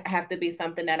would have to be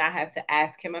something that I have to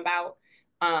ask him about.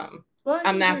 I'm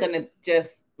not gonna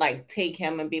just like take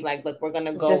him and be like, look, we're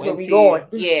gonna go just where we going.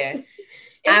 Yeah.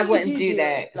 I wouldn't do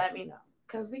that. Let me know,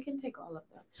 because we can take all of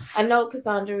them. I know,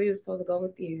 Cassandra, we were supposed to go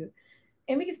with you,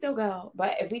 and we can still go.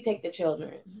 But if we take the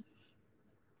children,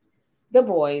 the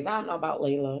boys, I don't know about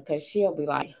Layla, because she'll be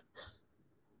like,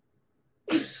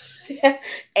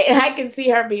 and I can see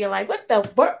her being like, "What the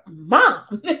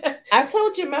Mom?" I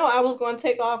told Jamel I was going to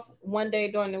take off one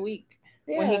day during the week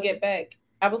when he get back.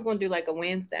 I was going to do like a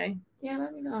Wednesday. Yeah,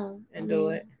 let me know and do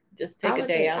it. Just take a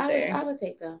day out there. I would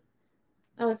take them.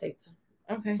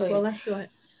 Okay, so, well, let's do it.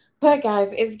 But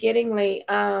guys, it's getting late.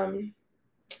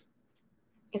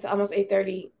 It's almost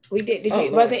 8:30. We did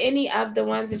you? Was it any of the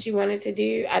ones that you wanted to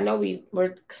do? I know we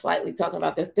were slightly talking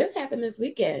about this. This happened this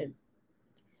weekend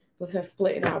with her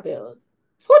splitting our bills.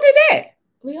 Who did that?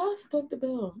 We all split the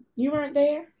bill. You weren't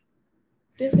there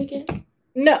this weekend?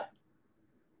 No.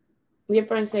 Your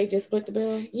friends say just split the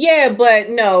bill? Yeah, but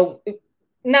no.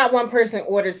 Not one person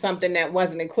ordered something that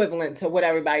wasn't equivalent to what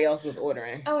everybody else was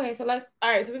ordering. Okay, so we're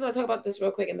going to talk about this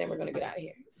real quick and then we're going to get out of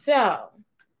here. So,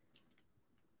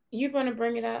 you want to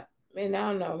bring it up? And I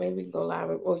don't know, maybe we can go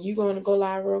live. Or you going to go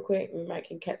live real quick? We might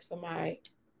can catch somebody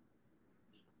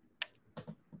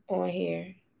on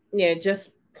here. Yeah, just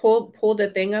pull the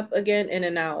thing up again and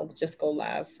then I'll just go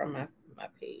live from my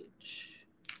page.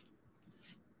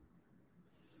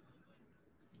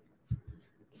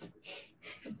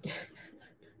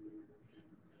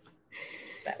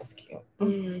 That was cute.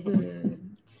 Mm-hmm.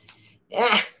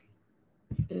 Yeah.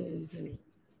 Mm-hmm.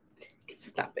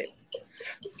 Stop it.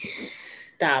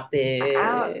 Stop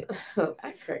it.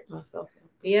 I correct myself.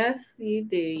 Yes, you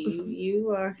do.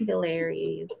 You are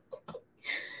hilarious.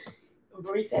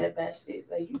 Bree said it best. She's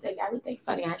like, you think I would think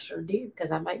funny? I sure do,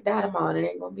 because I might die tomorrow and it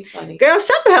ain't gonna be funny. Girl,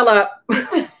 shut the hell up.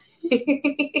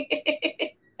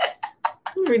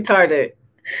 Retarded.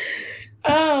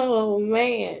 Oh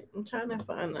man, I'm trying to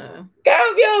find a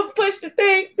girl. You don't push the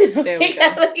thing. There we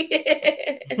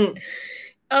go.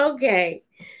 Okay.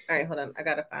 All right, hold on. I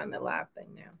gotta find the live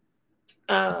thing now.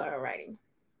 Alrighty.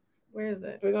 Where is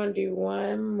it? We're gonna do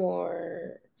one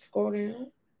more. Scroll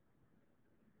down.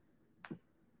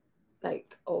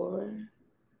 like over.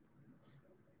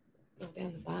 Go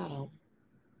down the bottom.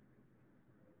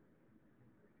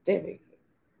 There we go.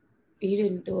 You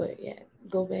didn't do it yet.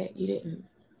 Go back. You didn't.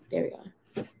 There we go.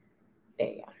 There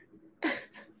you go.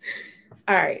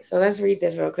 All right. So let's read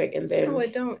this real quick, and then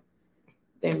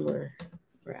Then we're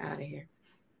out of here.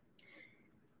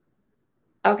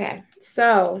 Okay.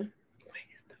 So,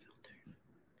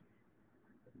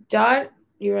 Dot,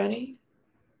 you ready?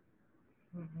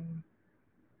 Mm-hmm.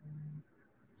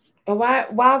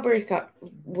 While we're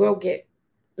talking, we'll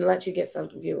let you get some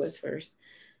viewers first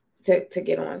to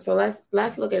get on. So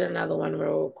let's look at another one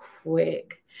real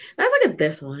quick. Let's look at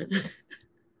this one.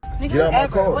 Nigga, get out my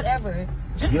car. Whatever.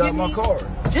 Just get out my car.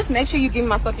 Just make sure you give me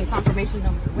my fucking confirmation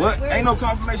number. What? Ain't no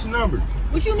confirmation number.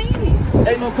 What you mean?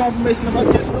 Ain't no confirmation number.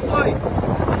 I'm catching the flight.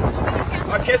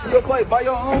 I'm catching your flight. Buy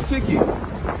your own ticket.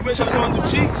 You make sure you don't do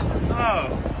cheeks. Nah.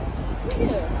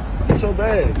 Yeah. Get your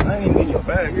bag. I ain't even need your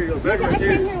bag. Here, your bag right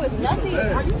there. I came here with nothing.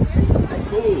 Are you serious?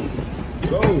 Cool.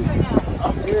 Go.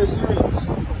 I'm very serious.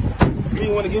 You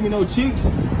ain't want to give me no cheeks?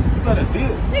 You got a deal.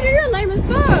 Nigga, you're lame as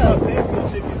fuck.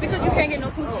 Because you can't get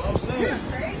no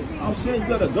coochie. I'm saying you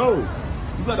gotta go.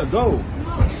 You gotta go.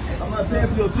 I'm not paying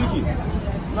for your ticket.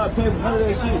 I'm not paying for none of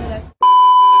that shit.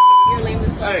 You're lame as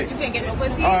fuck. Hey. You can't get no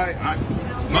pussy. Alright,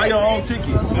 buy your own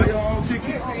ticket. Buy your own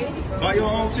ticket. Buy your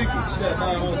own ticket. You gotta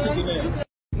buy your own ticket now.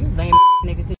 You lame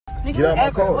nigga. Nigga, get out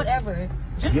my car. Whatever.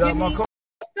 Just get out my car.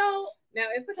 So now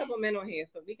it's a couple men on here,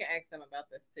 so we can ask them about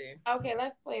this too. Okay,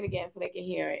 let's play it again so they can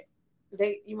hear it.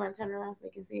 You want to turn around so they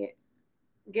can see it?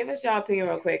 Give us your opinion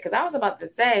real quick, because I was about to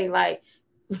say, like,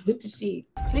 what did she?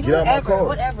 Nigga, get out my car.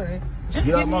 Whatever. Just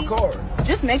get out my car.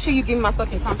 Just make sure you give me my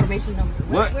fucking confirmation number.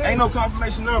 What? Ain't no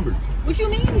confirmation number. What you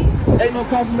mean? Ain't no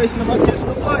confirmation number. I'm catching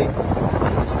the flight.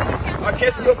 I'm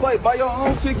catching your flight. Buy your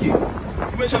own ticket. You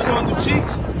make sure you don't do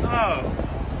cheeks. Nah.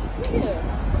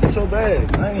 Yeah. Get your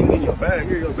bag. I ain't even need your bag.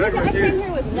 Here, your bag right there. I came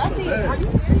here with nothing. Are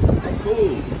you serious?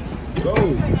 Cool. Go.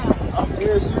 I'm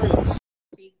very serious.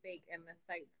 Be fake, and the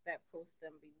sites that post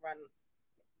them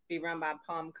be run by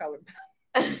palm colored.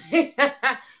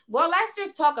 Well, let's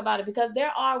just talk about it, because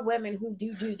there are women who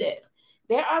do this.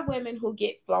 There are women who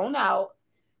get flown out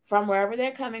from wherever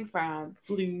they're coming from,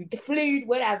 flued,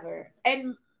 whatever.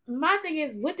 And my thing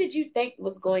is, what did you think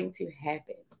was going to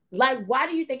happen? Like, why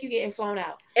do you think you're getting flown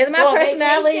out? Is my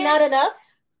personality not enough?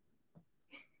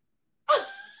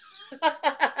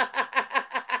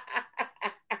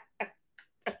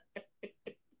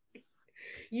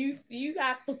 You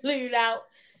got flew out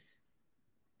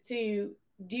to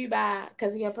Dubai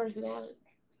because of your personality?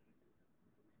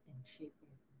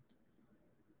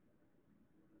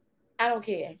 I don't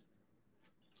care.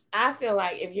 I feel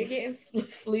like if you're getting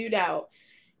flued out,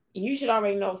 you should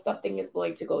already know something is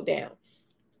going to go down.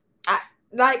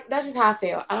 That's just how I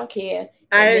feel. I don't care.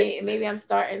 Maybe I'm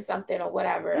starting something or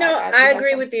whatever. No, I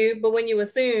agree with you. But when you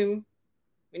assume,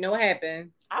 you know what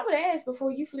happens. I would ask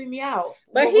before you flew me out.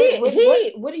 But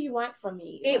what do you want from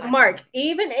me? Mark,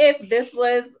 even if this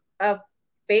was a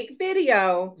fake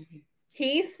video,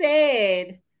 he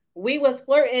said we was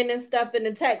flirting and stuff in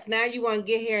the text. Now you want to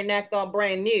get here and act all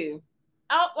brand new.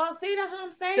 Oh, well, see, that's what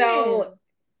I'm saying. So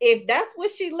if that's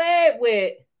what she led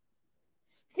with.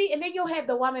 See, and then you'll have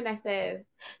the woman that says,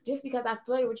 just because I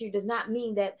flirted with you does not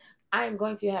mean that I am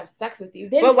going to have sex with you.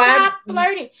 Then stop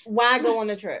flirting. Why go on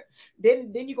the trip?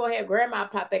 Then you go have grandma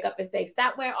pop back up and say,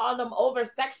 stop wearing all them over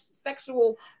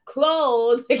sexual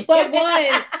clothes. But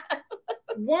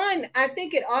one, I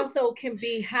think it also can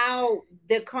be how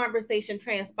the conversation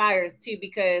transpires too,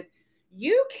 because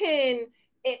you can.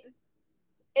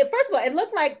 First of all, it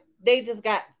looked like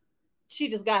she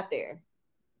just got there.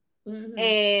 Mm-hmm.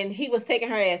 And he was taking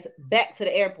her ass back to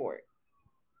the airport,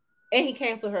 and he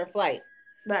canceled her flight.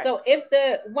 Right. So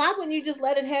why wouldn't you just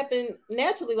let it happen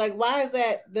naturally? Like, why is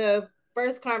that the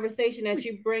first conversation that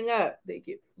you bring up? They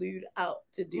get flued out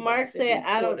to do. Mark said,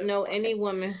 "I don't know any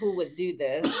woman who would do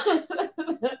this."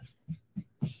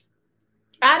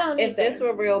 I don't. If this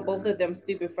were real, both of them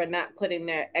stupid for not putting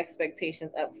their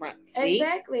expectations up front. See?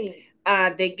 Exactly.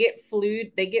 They get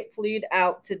flued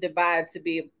out to Dubai to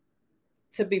be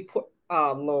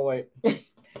oh Lord.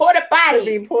 Porta potties. To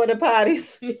be porta potties.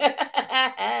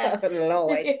 Oh,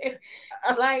 Lord.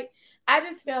 Like, I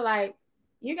just feel like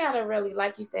you gotta really,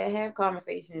 like you said, have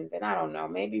conversations. And I don't know,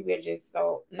 maybe we're just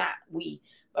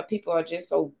but people are just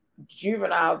so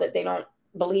juvenile that they don't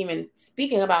believe in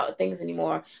speaking about things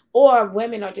anymore. Or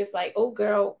women are just like, oh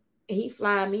girl, he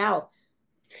flying me out.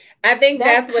 I think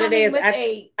that's what it is.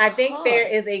 I think there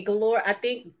is I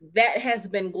think that has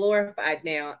been glorified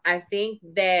now. I think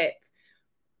that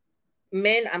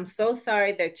men, I'm so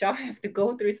sorry that y'all have to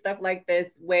go through stuff like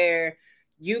this where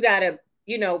you gotta,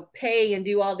 pay and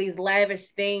do all these lavish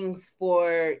things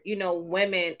for,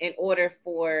 women in order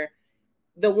for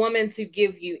the woman to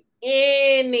give you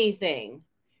anything.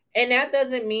 And that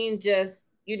doesn't mean just,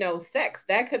 sex.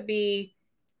 That could be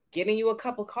getting you a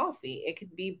cup of coffee. It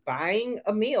could be buying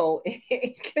a meal.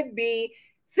 It could be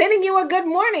sending you a good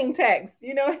morning text.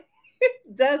 It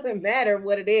doesn't matter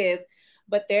what it is.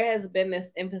 But there has been this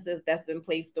emphasis that's been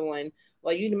placed on,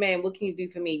 well, you the man, what can you do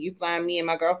for me? You flying me and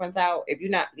my girlfriends out? If you're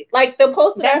not, like the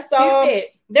post that I saw,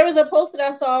 there was a post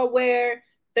that I saw where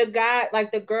the guy,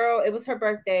 like the girl, it was her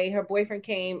birthday, her boyfriend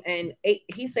came and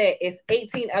he said it's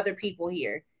 18 other people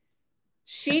here.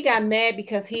 She got mad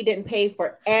because he didn't pay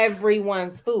for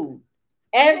everyone's food.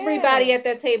 Everybody at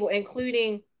that table,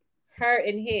 including her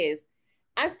and his.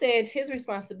 I said his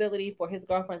responsibility for his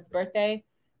girlfriend's birthday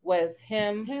was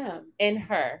him and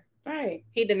her. Right.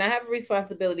 He did not have a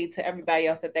responsibility to everybody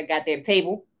else at that goddamn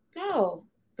table. No.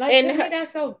 Like, to me,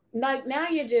 that's so, like, now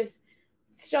you're just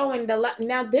showing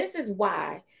now this is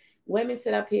why women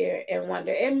sit up here and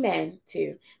wonder, and men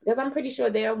too, because I'm pretty sure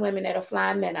there are women that'll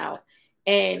fly men out.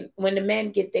 And when the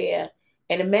men get there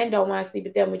and the men don't want to sleep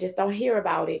with them, we just don't hear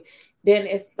about it. Then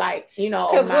it's like, oh my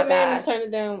what God. Man is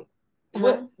turning down?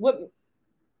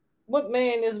 What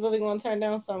man is really going to turn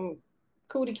down some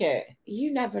cootie cat?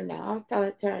 You never know. I was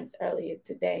telling Terrence earlier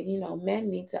today, men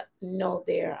need to know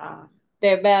their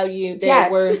value,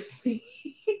 their worth.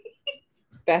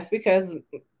 That's because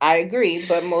I agree,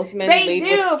 but most men lead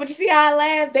but you see how I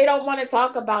laugh? They don't want to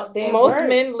talk about their worth.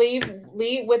 Men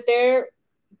lead with their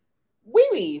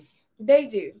wee-wees. They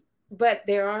do. But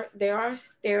there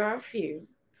are few,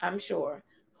 I'm sure,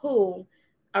 who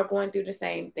are going through the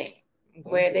same thing.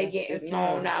 Where they getting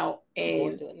flown out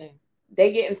and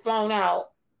they getting flown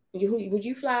out. Would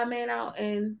you fly a man out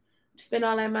and spend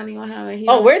all that money on him?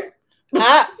 Hold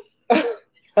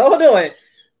on.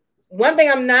 One thing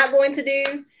I'm not going to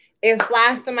do is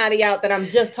fly somebody out that I'm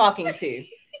just talking to.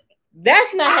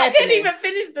 That's not happening. I didn't even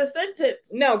finish the sentence.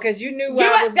 No, because you knew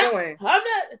where I was going. I'm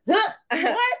not.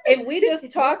 What? If we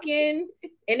just talking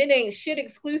and it ain't shit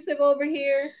exclusive over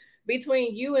here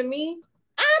between you and me,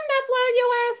 I'm not flying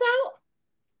your ass out.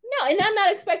 No, and I'm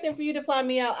not expecting for you to fly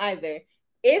me out either.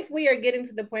 If we are getting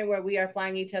to the point where we are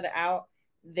flying each other out,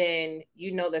 then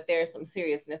you know that there's some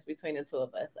seriousness between the two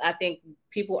of us. I think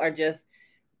people are just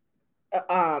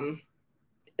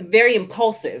very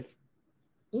impulsive.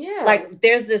 Yeah. Like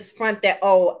there's this front that,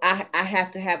 I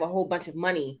have to have a whole bunch of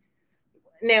money.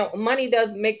 Now, money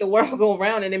does make the world go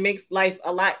round and it makes life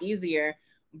a lot easier.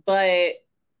 But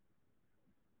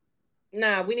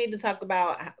we need to talk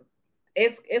about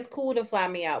it's cool to fly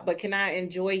me out, but can I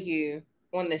enjoy you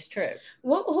on this trip? Who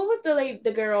was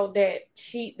the girl that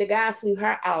the guy flew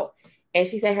her out and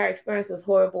she said her experience was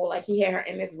horrible? Like he had her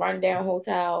in this rundown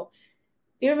hotel.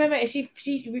 Do you remember? And she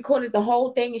recorded the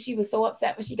whole thing and she was so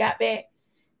upset when she got back.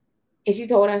 And she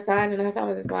told her son, and her son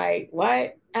was just like,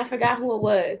 "What? I forgot who it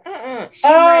was." Yeah.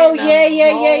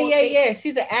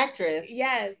 She's an actress.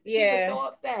 Yes, she was so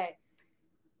upset.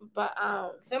 But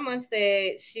someone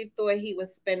said she thought he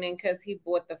was spending because he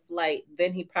bought the flight.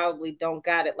 Then he probably don't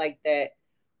got it like that,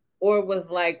 or was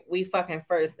like, "We fucking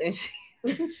first," and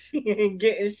she ain't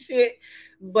getting shit.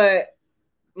 But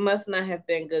must not have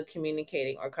been good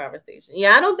communicating or conversation.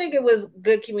 Yeah, I don't think it was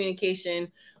good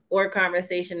communication or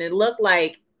conversation. It looked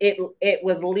like it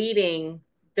was leading,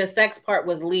 the sex part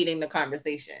was leading the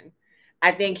conversation.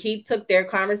 I think he took their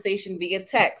conversation via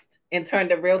text and turned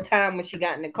to real time when she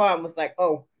got in the car and was like,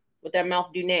 "Oh, what that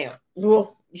mouth do now?"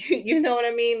 Well, you know what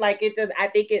I mean? Like it just, I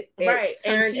think it right.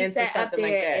 turned and she into sat something up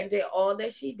there like that. and did all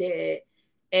that she did,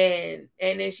 and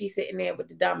then she's sitting there with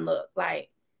the dumb look,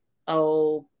 like,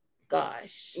 "Oh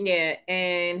gosh." Yeah,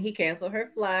 and he canceled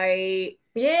her flight.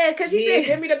 Yeah, because she said,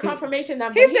 "Give me the confirmation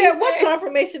number." He said, "What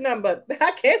confirmation number?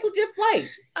 I canceled your flight."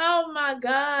 Oh my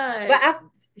God. But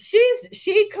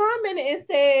she commented and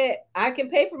said, "I can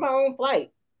pay for my own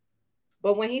flight."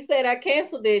 But when he said I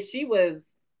canceled it, she was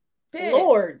pissed.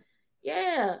 Lord.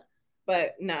 Yeah.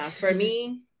 But for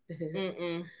me,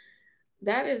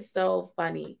 that is so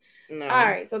funny. No. All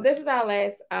right, so this is our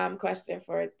last question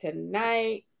for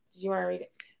tonight. Did you want to read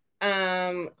it?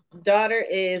 Daughter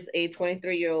is a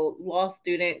 23-year-old law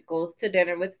student, goes to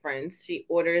dinner with friends. She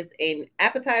orders an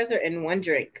appetizer and one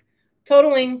drink,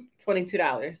 totaling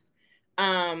 $22.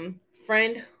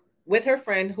 Friend with her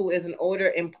friend, who is an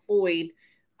older employed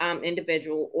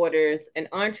individual, orders an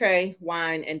entree,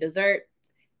 wine, and dessert.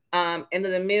 End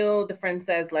of the meal, the friend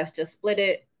says, "Let's just split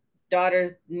it."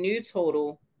 Daughter's new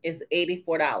total is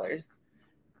 $84.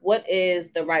 What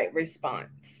is the right response?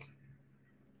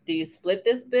 Do you split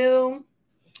this bill,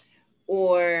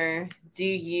 or do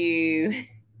you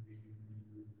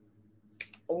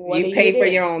You pay for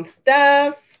your own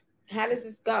stuff. How does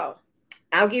this go?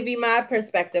 I'll give you my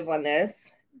perspective on this.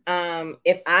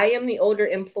 If I am the older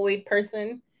employed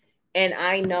person and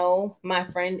I know my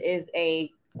friend is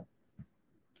a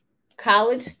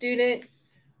college student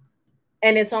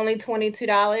and it's only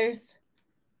 $22,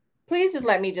 please just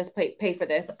let me just pay for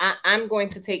this. I'm going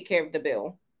to take care of the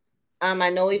bill.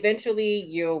 I know eventually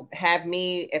you'll have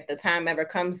me if the time ever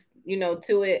comes,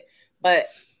 to it. But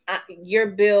your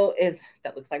bill is,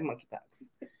 that looks like monkeypox.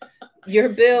 Your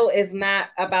bill is not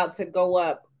about to go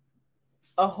up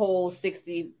a whole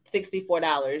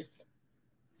 $64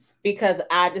 because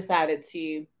I decided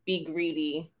to be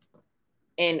greedy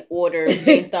and order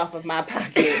based off of my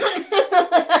pocket.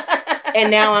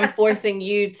 And now I'm forcing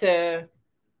you to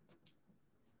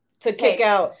kick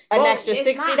out an extra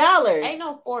 $60. Ain't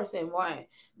no forcing, one.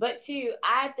 But two,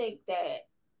 I think that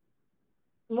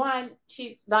one,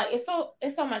 she like it's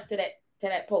so much to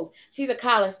that post. She's a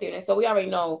college student, so we already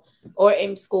know, or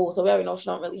in school, so we already know she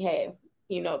don't really have,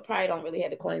 probably don't really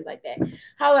have the coins like that.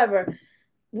 However,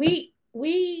 we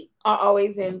are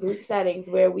always in group settings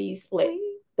where we split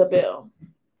the bill.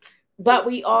 But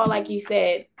we all, like you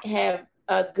said, have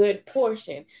a good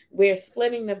portion. We're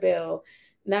splitting the bill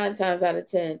 9 times out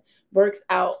of 10 works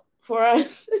out for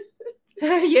us.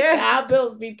 Yeah. Our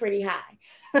bills be pretty high.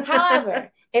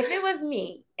 However, if it was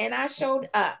me and I showed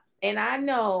up and I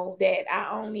know that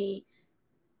I only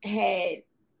had,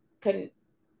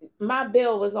 my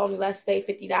bill was only, let's say,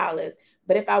 $50,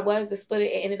 but if I was to split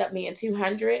it, it ended up being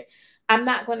 $200. I'm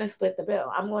not going to split the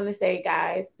bill. I'm going to say,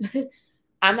 guys,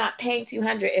 I'm not paying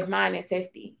 $200 if mine is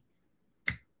 $50.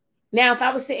 Now, if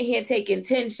I was sitting here taking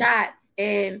 10 shots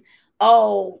and,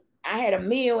 I had a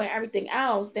meal and everything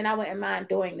else, then I wouldn't mind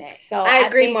doing that. So I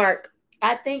agree, Mark.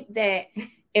 I think that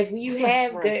if you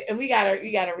have good, and you gotta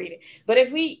read it. But I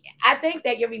think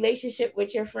that your relationship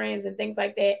with your friends and things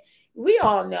like that, we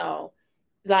all know,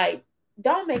 like,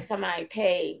 don't make somebody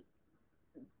pay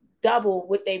double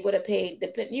what they would have paid,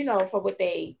 for what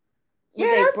they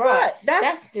brought.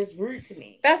 That's just rude to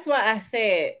me. That's why I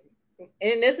said,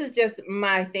 and this is just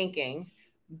my thinking,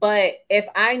 but if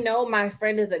I know my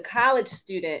friend is a college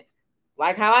student,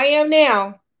 like how I am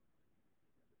now,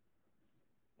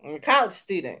 I'm a college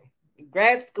student.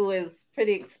 Grad school is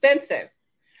pretty expensive.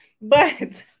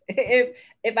 But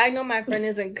if I know my friend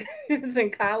is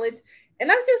in college, and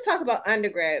let's just talk about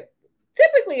undergrad.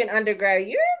 Typically in undergrad,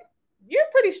 you're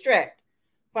pretty strapped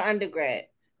for undergrad.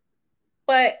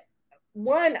 But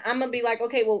one, I'm gonna be like,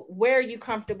 okay, well, where are you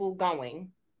comfortable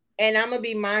going? And I'm gonna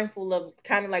be mindful of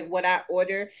kind of like what I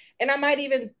order, and I might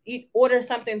even order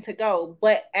something to go.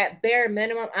 But at bare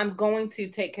minimum, I'm going to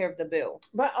take care of the bill.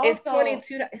 But also, it's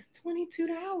 $22.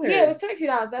 Yeah, it was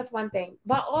 $22. That's one thing.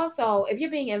 But also, if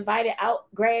you're being invited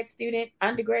out, grad student,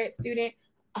 undergrad student,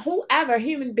 whoever,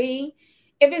 human being,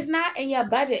 if it's not in your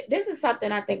budget, this is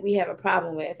something I think we have a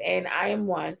problem with, and I am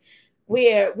one,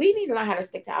 where we need to learn how to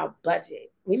stick to our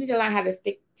budget. We need to learn how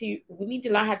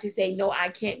to say, no, I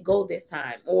can't go this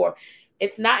time, or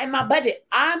it's not in my budget.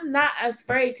 I'm not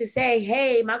afraid to say,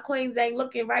 hey, my coins ain't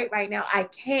looking right now. I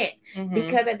can't. Mm-hmm.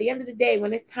 Because at the end of the day,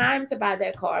 when it's time to buy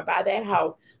that car, buy that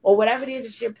house, or whatever it is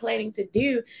that you're planning to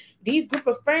do, these group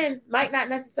of friends might not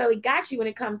necessarily got you when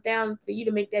it comes down for you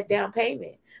to make that down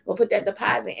payment or put that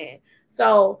deposit in.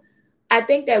 So I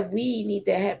think that we need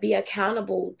to be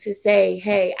accountable to say,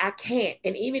 hey, I can't.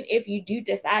 And even if you do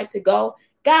decide to go,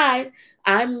 guys,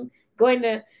 I'm going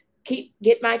to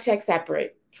get my check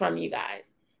separate from you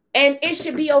guys. And it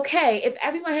should be okay. If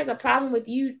everyone has a problem with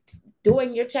you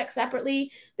doing your check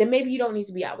separately, then maybe you don't need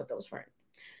to be out with those friends.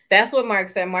 That's what Mark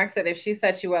said. Mark said if she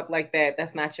set you up like that,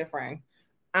 that's not your friend.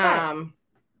 Right.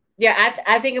 Yeah,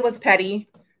 I think it was petty.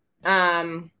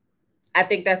 I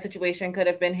think that situation could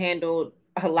have been handled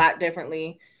a lot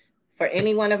differently. For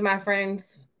any one of my friends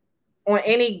on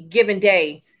any given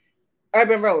day,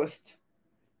 Urban Roast.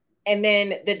 And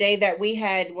then the day that we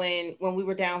had when we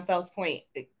were down Fells Point,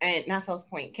 and not Fells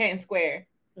Point, Canton Square,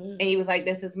 and he was like,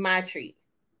 this is my treat.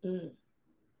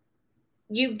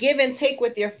 You give and take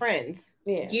with your friends.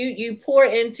 Yeah. You pour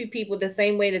into people the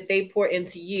same way that they pour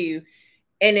into you.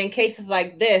 And in cases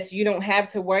like this, you don't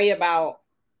have to worry about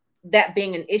that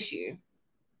being an issue.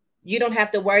 You don't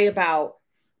have to worry about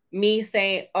me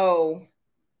saying, oh,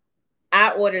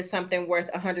 I ordered something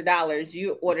worth $100.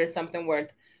 You ordered something worth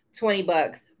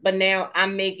 $20. But now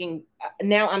I'm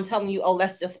telling you, oh,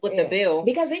 let's just split the bill.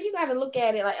 Because then you got to look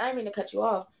at it like, I didn't mean to cut you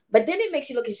off, but then it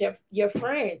makes you look at your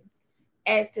friend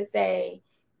as to say,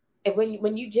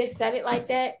 when you just said it like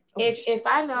that, if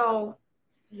I know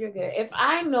you're good, if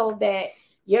I know that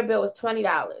your bill was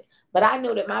 $20, but I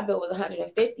knew that my bill was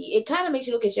 $150. It kind of makes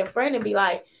you look at your friend and be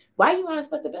like, why you want to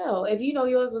split the bill if you know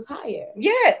yours was higher?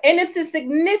 Yeah, and it's a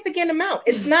significant amount.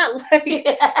 It's not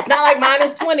like mine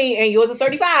is 20 and yours is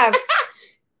 35.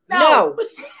 No.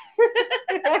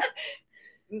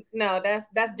 No, that's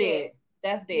dead. Yeah.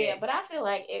 That's dead. Yeah, but I feel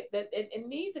like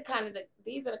these are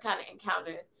the kind of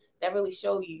encounters that really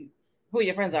show you who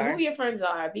your friends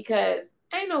are. Because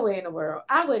ain't no way in the world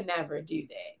I would never do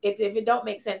that. If it don't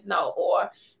make sense, no. Or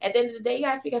at the end of the day, you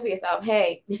gotta speak up for yourself.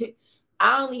 Hey,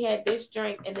 I only had this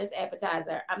drink and this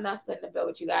appetizer. I'm not splitting the bill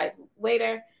with you guys.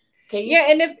 Waiter, can you?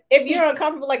 Yeah, and if you're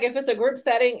uncomfortable, like if it's a group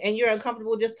setting and you're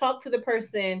uncomfortable, just talk to the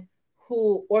person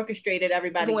who orchestrated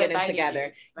everybody getting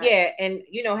together. Right. Yeah, and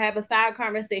have a side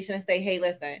conversation and say, hey,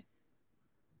 listen,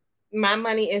 my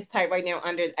money is tight right now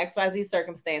under XYZ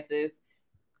circumstances.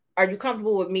 Are you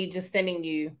comfortable with me just sending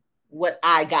you what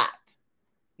I got?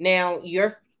 Now,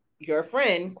 your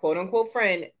friend, quote unquote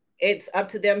friend, it's up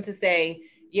to them to say,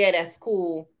 yeah, that's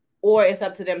cool. Or it's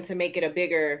up to them to make it a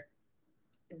bigger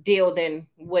deal than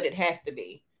what it has to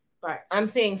be. Right. I'm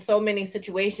seeing so many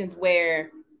situations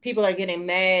where people are getting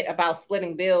mad about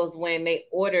splitting bills when they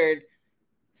ordered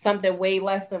something way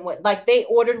less than what, like they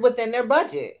ordered within their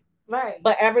budget. Right.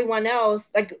 But everyone else,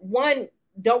 like, one,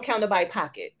 don't count nobody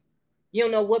pocket. You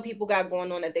don't know what people got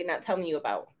going on that they're not telling you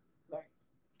about. Right.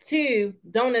 Two,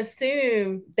 don't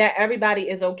assume that everybody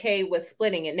is okay with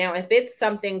splitting it. Now, if it's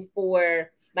something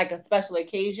for like a special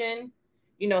occasion,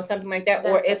 something like that,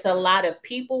 or it's a lot of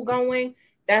people going,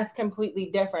 that's completely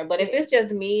different. But if it's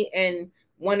just me and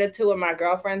one or two of my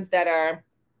girlfriends that are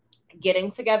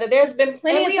getting together, there's been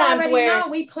plenty of times where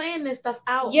we plan this stuff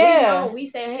out. Yeah, we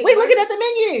say, hey, we looking at the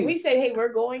menu. We say, hey,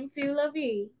 we're going to La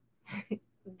Vie.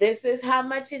 This is how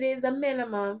much it is, the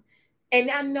minimum. And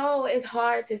I know it's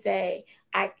hard to say,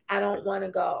 I don't want to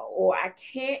go or I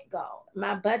can't go.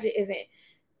 My budget isn't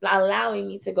allowing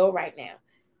me to go right now.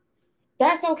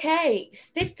 That's okay.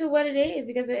 Stick to what it is,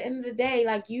 because at the end of the day,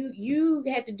 like you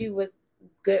have to do what's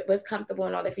good, what's comfortable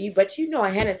and all that for you. But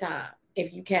ahead of time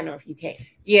if you can or if you can't.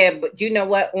 Yeah, but you know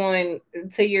what?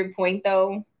 To your point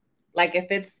though, like if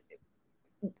it's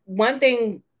one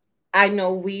thing I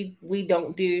know we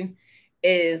don't do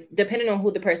is, depending on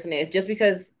who the person is, just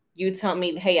because you tell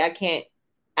me, hey,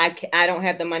 I don't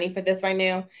have the money for this right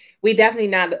now, we definitely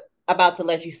not about to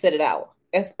let you sit it out,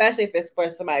 especially if it's for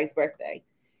somebody's birthday.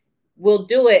 We'll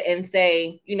do it and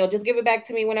say, just give it back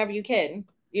to me whenever you can.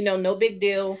 No big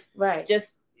deal. Right. Just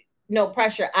no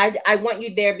pressure. I want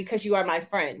you there because you are my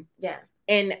friend. Yeah.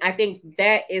 And I think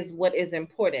that is what is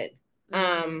important.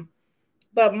 Mm-hmm.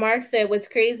 But Mark said what's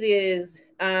crazy is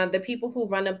the people who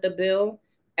run up the bill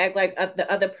act like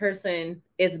the other person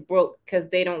is broke because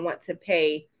they don't want to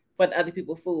pay for the other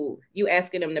people's food. You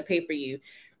asking them to pay for you.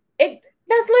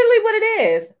 That's literally what it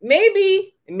is.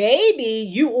 Maybe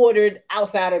you ordered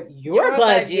outside of your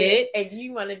budget and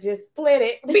you want to just split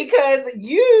it because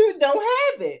you don't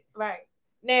have it. Right.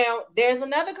 Now, there's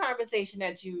another conversation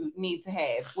that you need to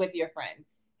have with your friend.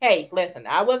 Hey, listen,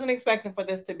 I wasn't expecting for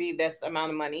this to be this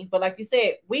amount of money, but like you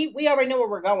said, we already know where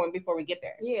we're going before we get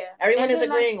there. Yeah. Everyone is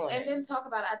agreeing on it. And then talk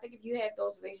about it. I think if you have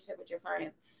those relationships with your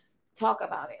friend, talk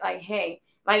about it. Like, hey,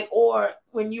 or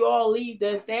when you all leave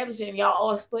the establishment, y'all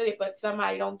all split it, but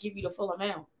somebody don't give you the full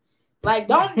amount. Like,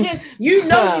 don't just, you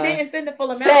didn't send the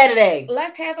full amount. Saturday.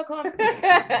 Let's have a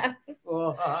conversation.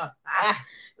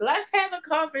 Let's have a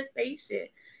conversation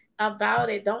about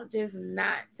it. Don't just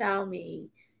not tell me,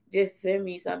 just send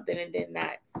me something and then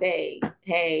not say,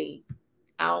 hey,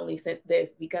 I only sent this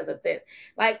because of this.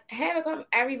 Like, have a conversation.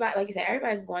 Everybody, like you said,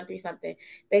 everybody's going through something.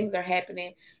 Things are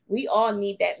happening. We all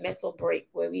need that mental break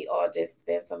where we all just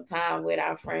spend some time with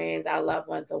our friends, our loved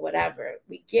ones, or whatever.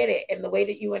 We get it. And the way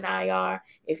that you and I are,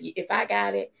 if I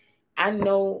got it, I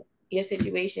know your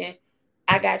situation.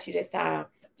 I got you this time.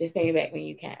 Just pay me back when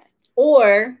you can.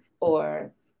 Or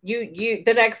you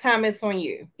the next time it's on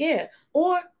you. Yeah.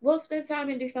 Or we'll spend time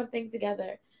and do something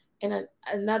together in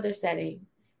another setting.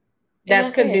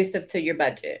 That's conducive to your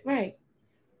budget. Right.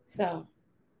 So.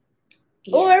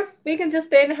 Yeah. Or we can just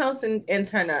stay in the house and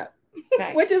turn up.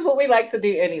 Right. Which is what we like to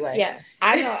do anyway. Yes.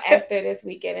 I know after this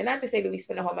weekend, and not to say that we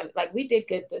spent a whole month, like we did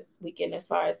good this weekend as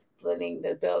far as splitting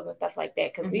the bills and stuff like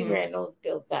that, because we ran those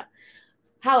bills up.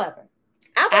 However,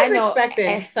 I was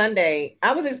expecting Sunday.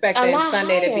 I was expecting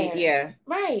Sunday to be, yeah.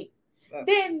 Right.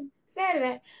 Then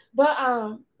Saturday. But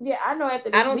yeah, I know after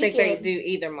this I don't weekend, think they do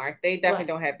either, Mark. They definitely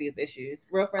don't have these issues.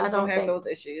 Real friends don't have those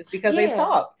issues because they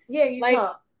talk. Yeah, you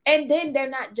talk. And then they're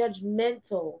not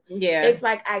judgmental. Yeah. It's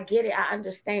like, I get it. I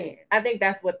understand. I think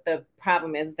that's what the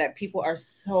problem is, that people are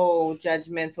so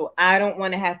judgmental. I don't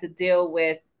want to have to deal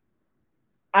with,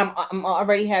 I'm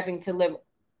already having to live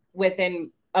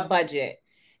within a budget.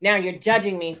 Now you're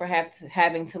judging me for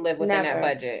having to live within that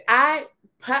budget.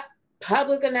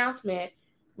 Public announcement.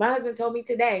 My husband told me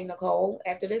today, Nicole,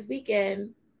 after this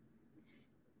weekend,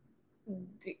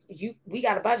 we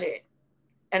got a budget.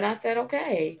 And I said,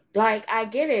 okay. Like, I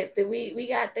get it. That we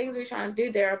got things we're trying to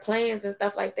do. There are plans and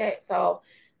stuff like that. So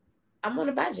I'm on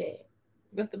a budget.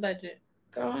 What's the budget?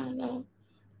 Girl, I don't know.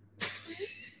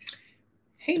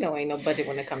 He know ain't no budget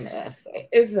when it comes to us. So.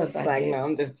 It's a budget. Like, no,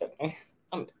 I'm just joking.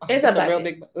 It's a budget. Real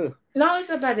big, no, it's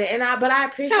a budget. But I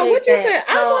appreciate what you said?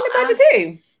 So I'm on the budget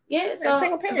too. Yeah,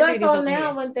 so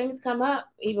now when things come up,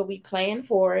 either we plan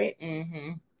for it.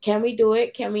 Mm-hmm. Can we do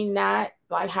it? Can we not?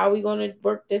 Like, how are we going to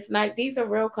work this night? These are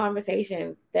real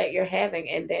conversations that you're having.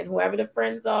 And then whoever the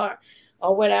friends are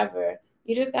or whatever,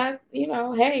 you just guys,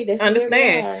 hey, this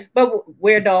understand. But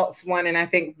we're adults, and I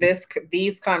think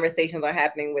these conversations are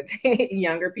happening with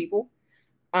younger people.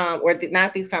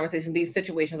 Not these conversations, these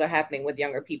situations are happening with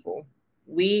younger people.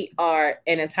 We are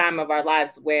in a time of our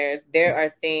lives where there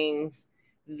are things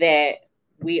that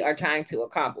we are trying to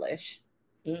accomplish.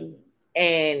 Mm.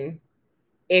 And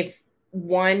if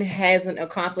one hasn't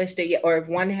accomplished it yet, or if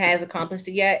one has accomplished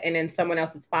it yet, and then someone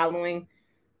else is following,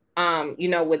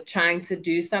 with trying to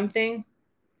do something,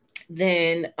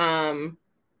 then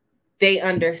they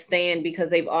understand because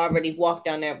they've already walked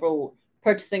down that road,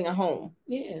 purchasing a home.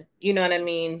 Yeah. You know what I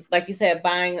mean? Like you said,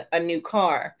 buying a new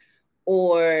car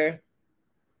or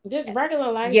just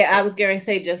regular life. Yeah, I was going to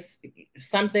say just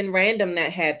something random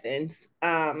that happens.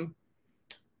 The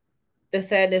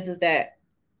sadness is that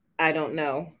I don't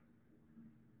know.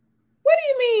 What do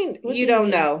you mean you don't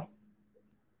know?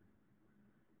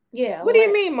 Yeah. What do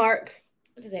you mean, Mark?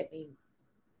 What does that mean?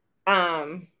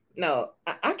 No,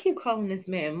 I keep calling this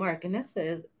man Mark, and that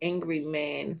says Angry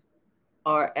Man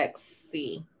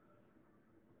RXC.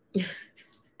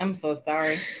 I'm so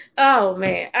sorry. Oh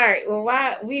man! All right. Well,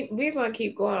 we're gonna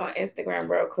keep going on Instagram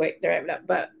real quick,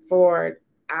 but for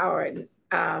our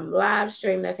live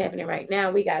stream that's happening right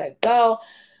now, we gotta go.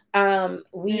 I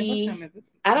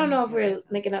don't know if we're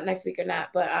linking up next week or not,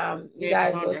 but you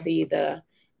guys will see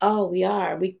we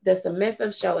are. The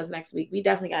submissive show is next week. We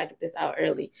definitely gotta get this out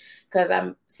early because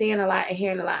I'm seeing a lot and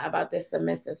hearing a lot about this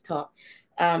submissive talk.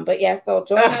 But yeah, so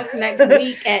join us next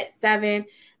week at 7.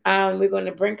 We're going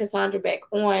to bring Cassandra back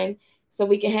on so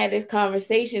we can have this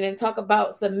conversation and talk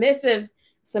about submissive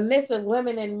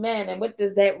women and men and what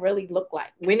does that really look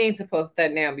like. We need to post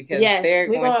that now because we're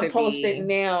going to post it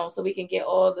now so we can get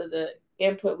all of the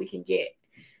input we can get.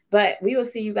 But we will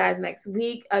see you guys next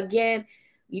week. Again,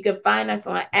 you can find us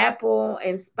on Apple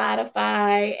and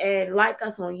Spotify and like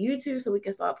us on YouTube so we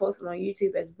can start posting on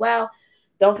YouTube as well.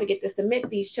 Don't forget to submit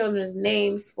these children's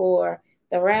names for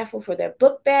the raffle for their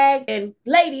book bags. And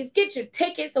ladies, get your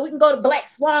tickets so we can go to Black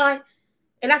Swan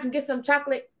and I can get some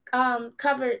chocolate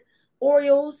covered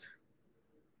Oreos.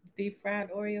 Deep fried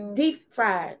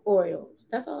Oreos.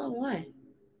 That's all I want.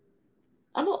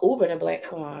 I'm gonna Uber to Black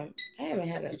Swan. I haven't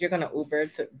had it. You're gonna Uber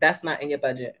to. That's not in your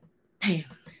budget. Damn.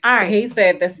 All right. He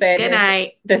said the sadness. Good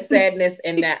night. The sadness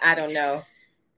in that I don't know.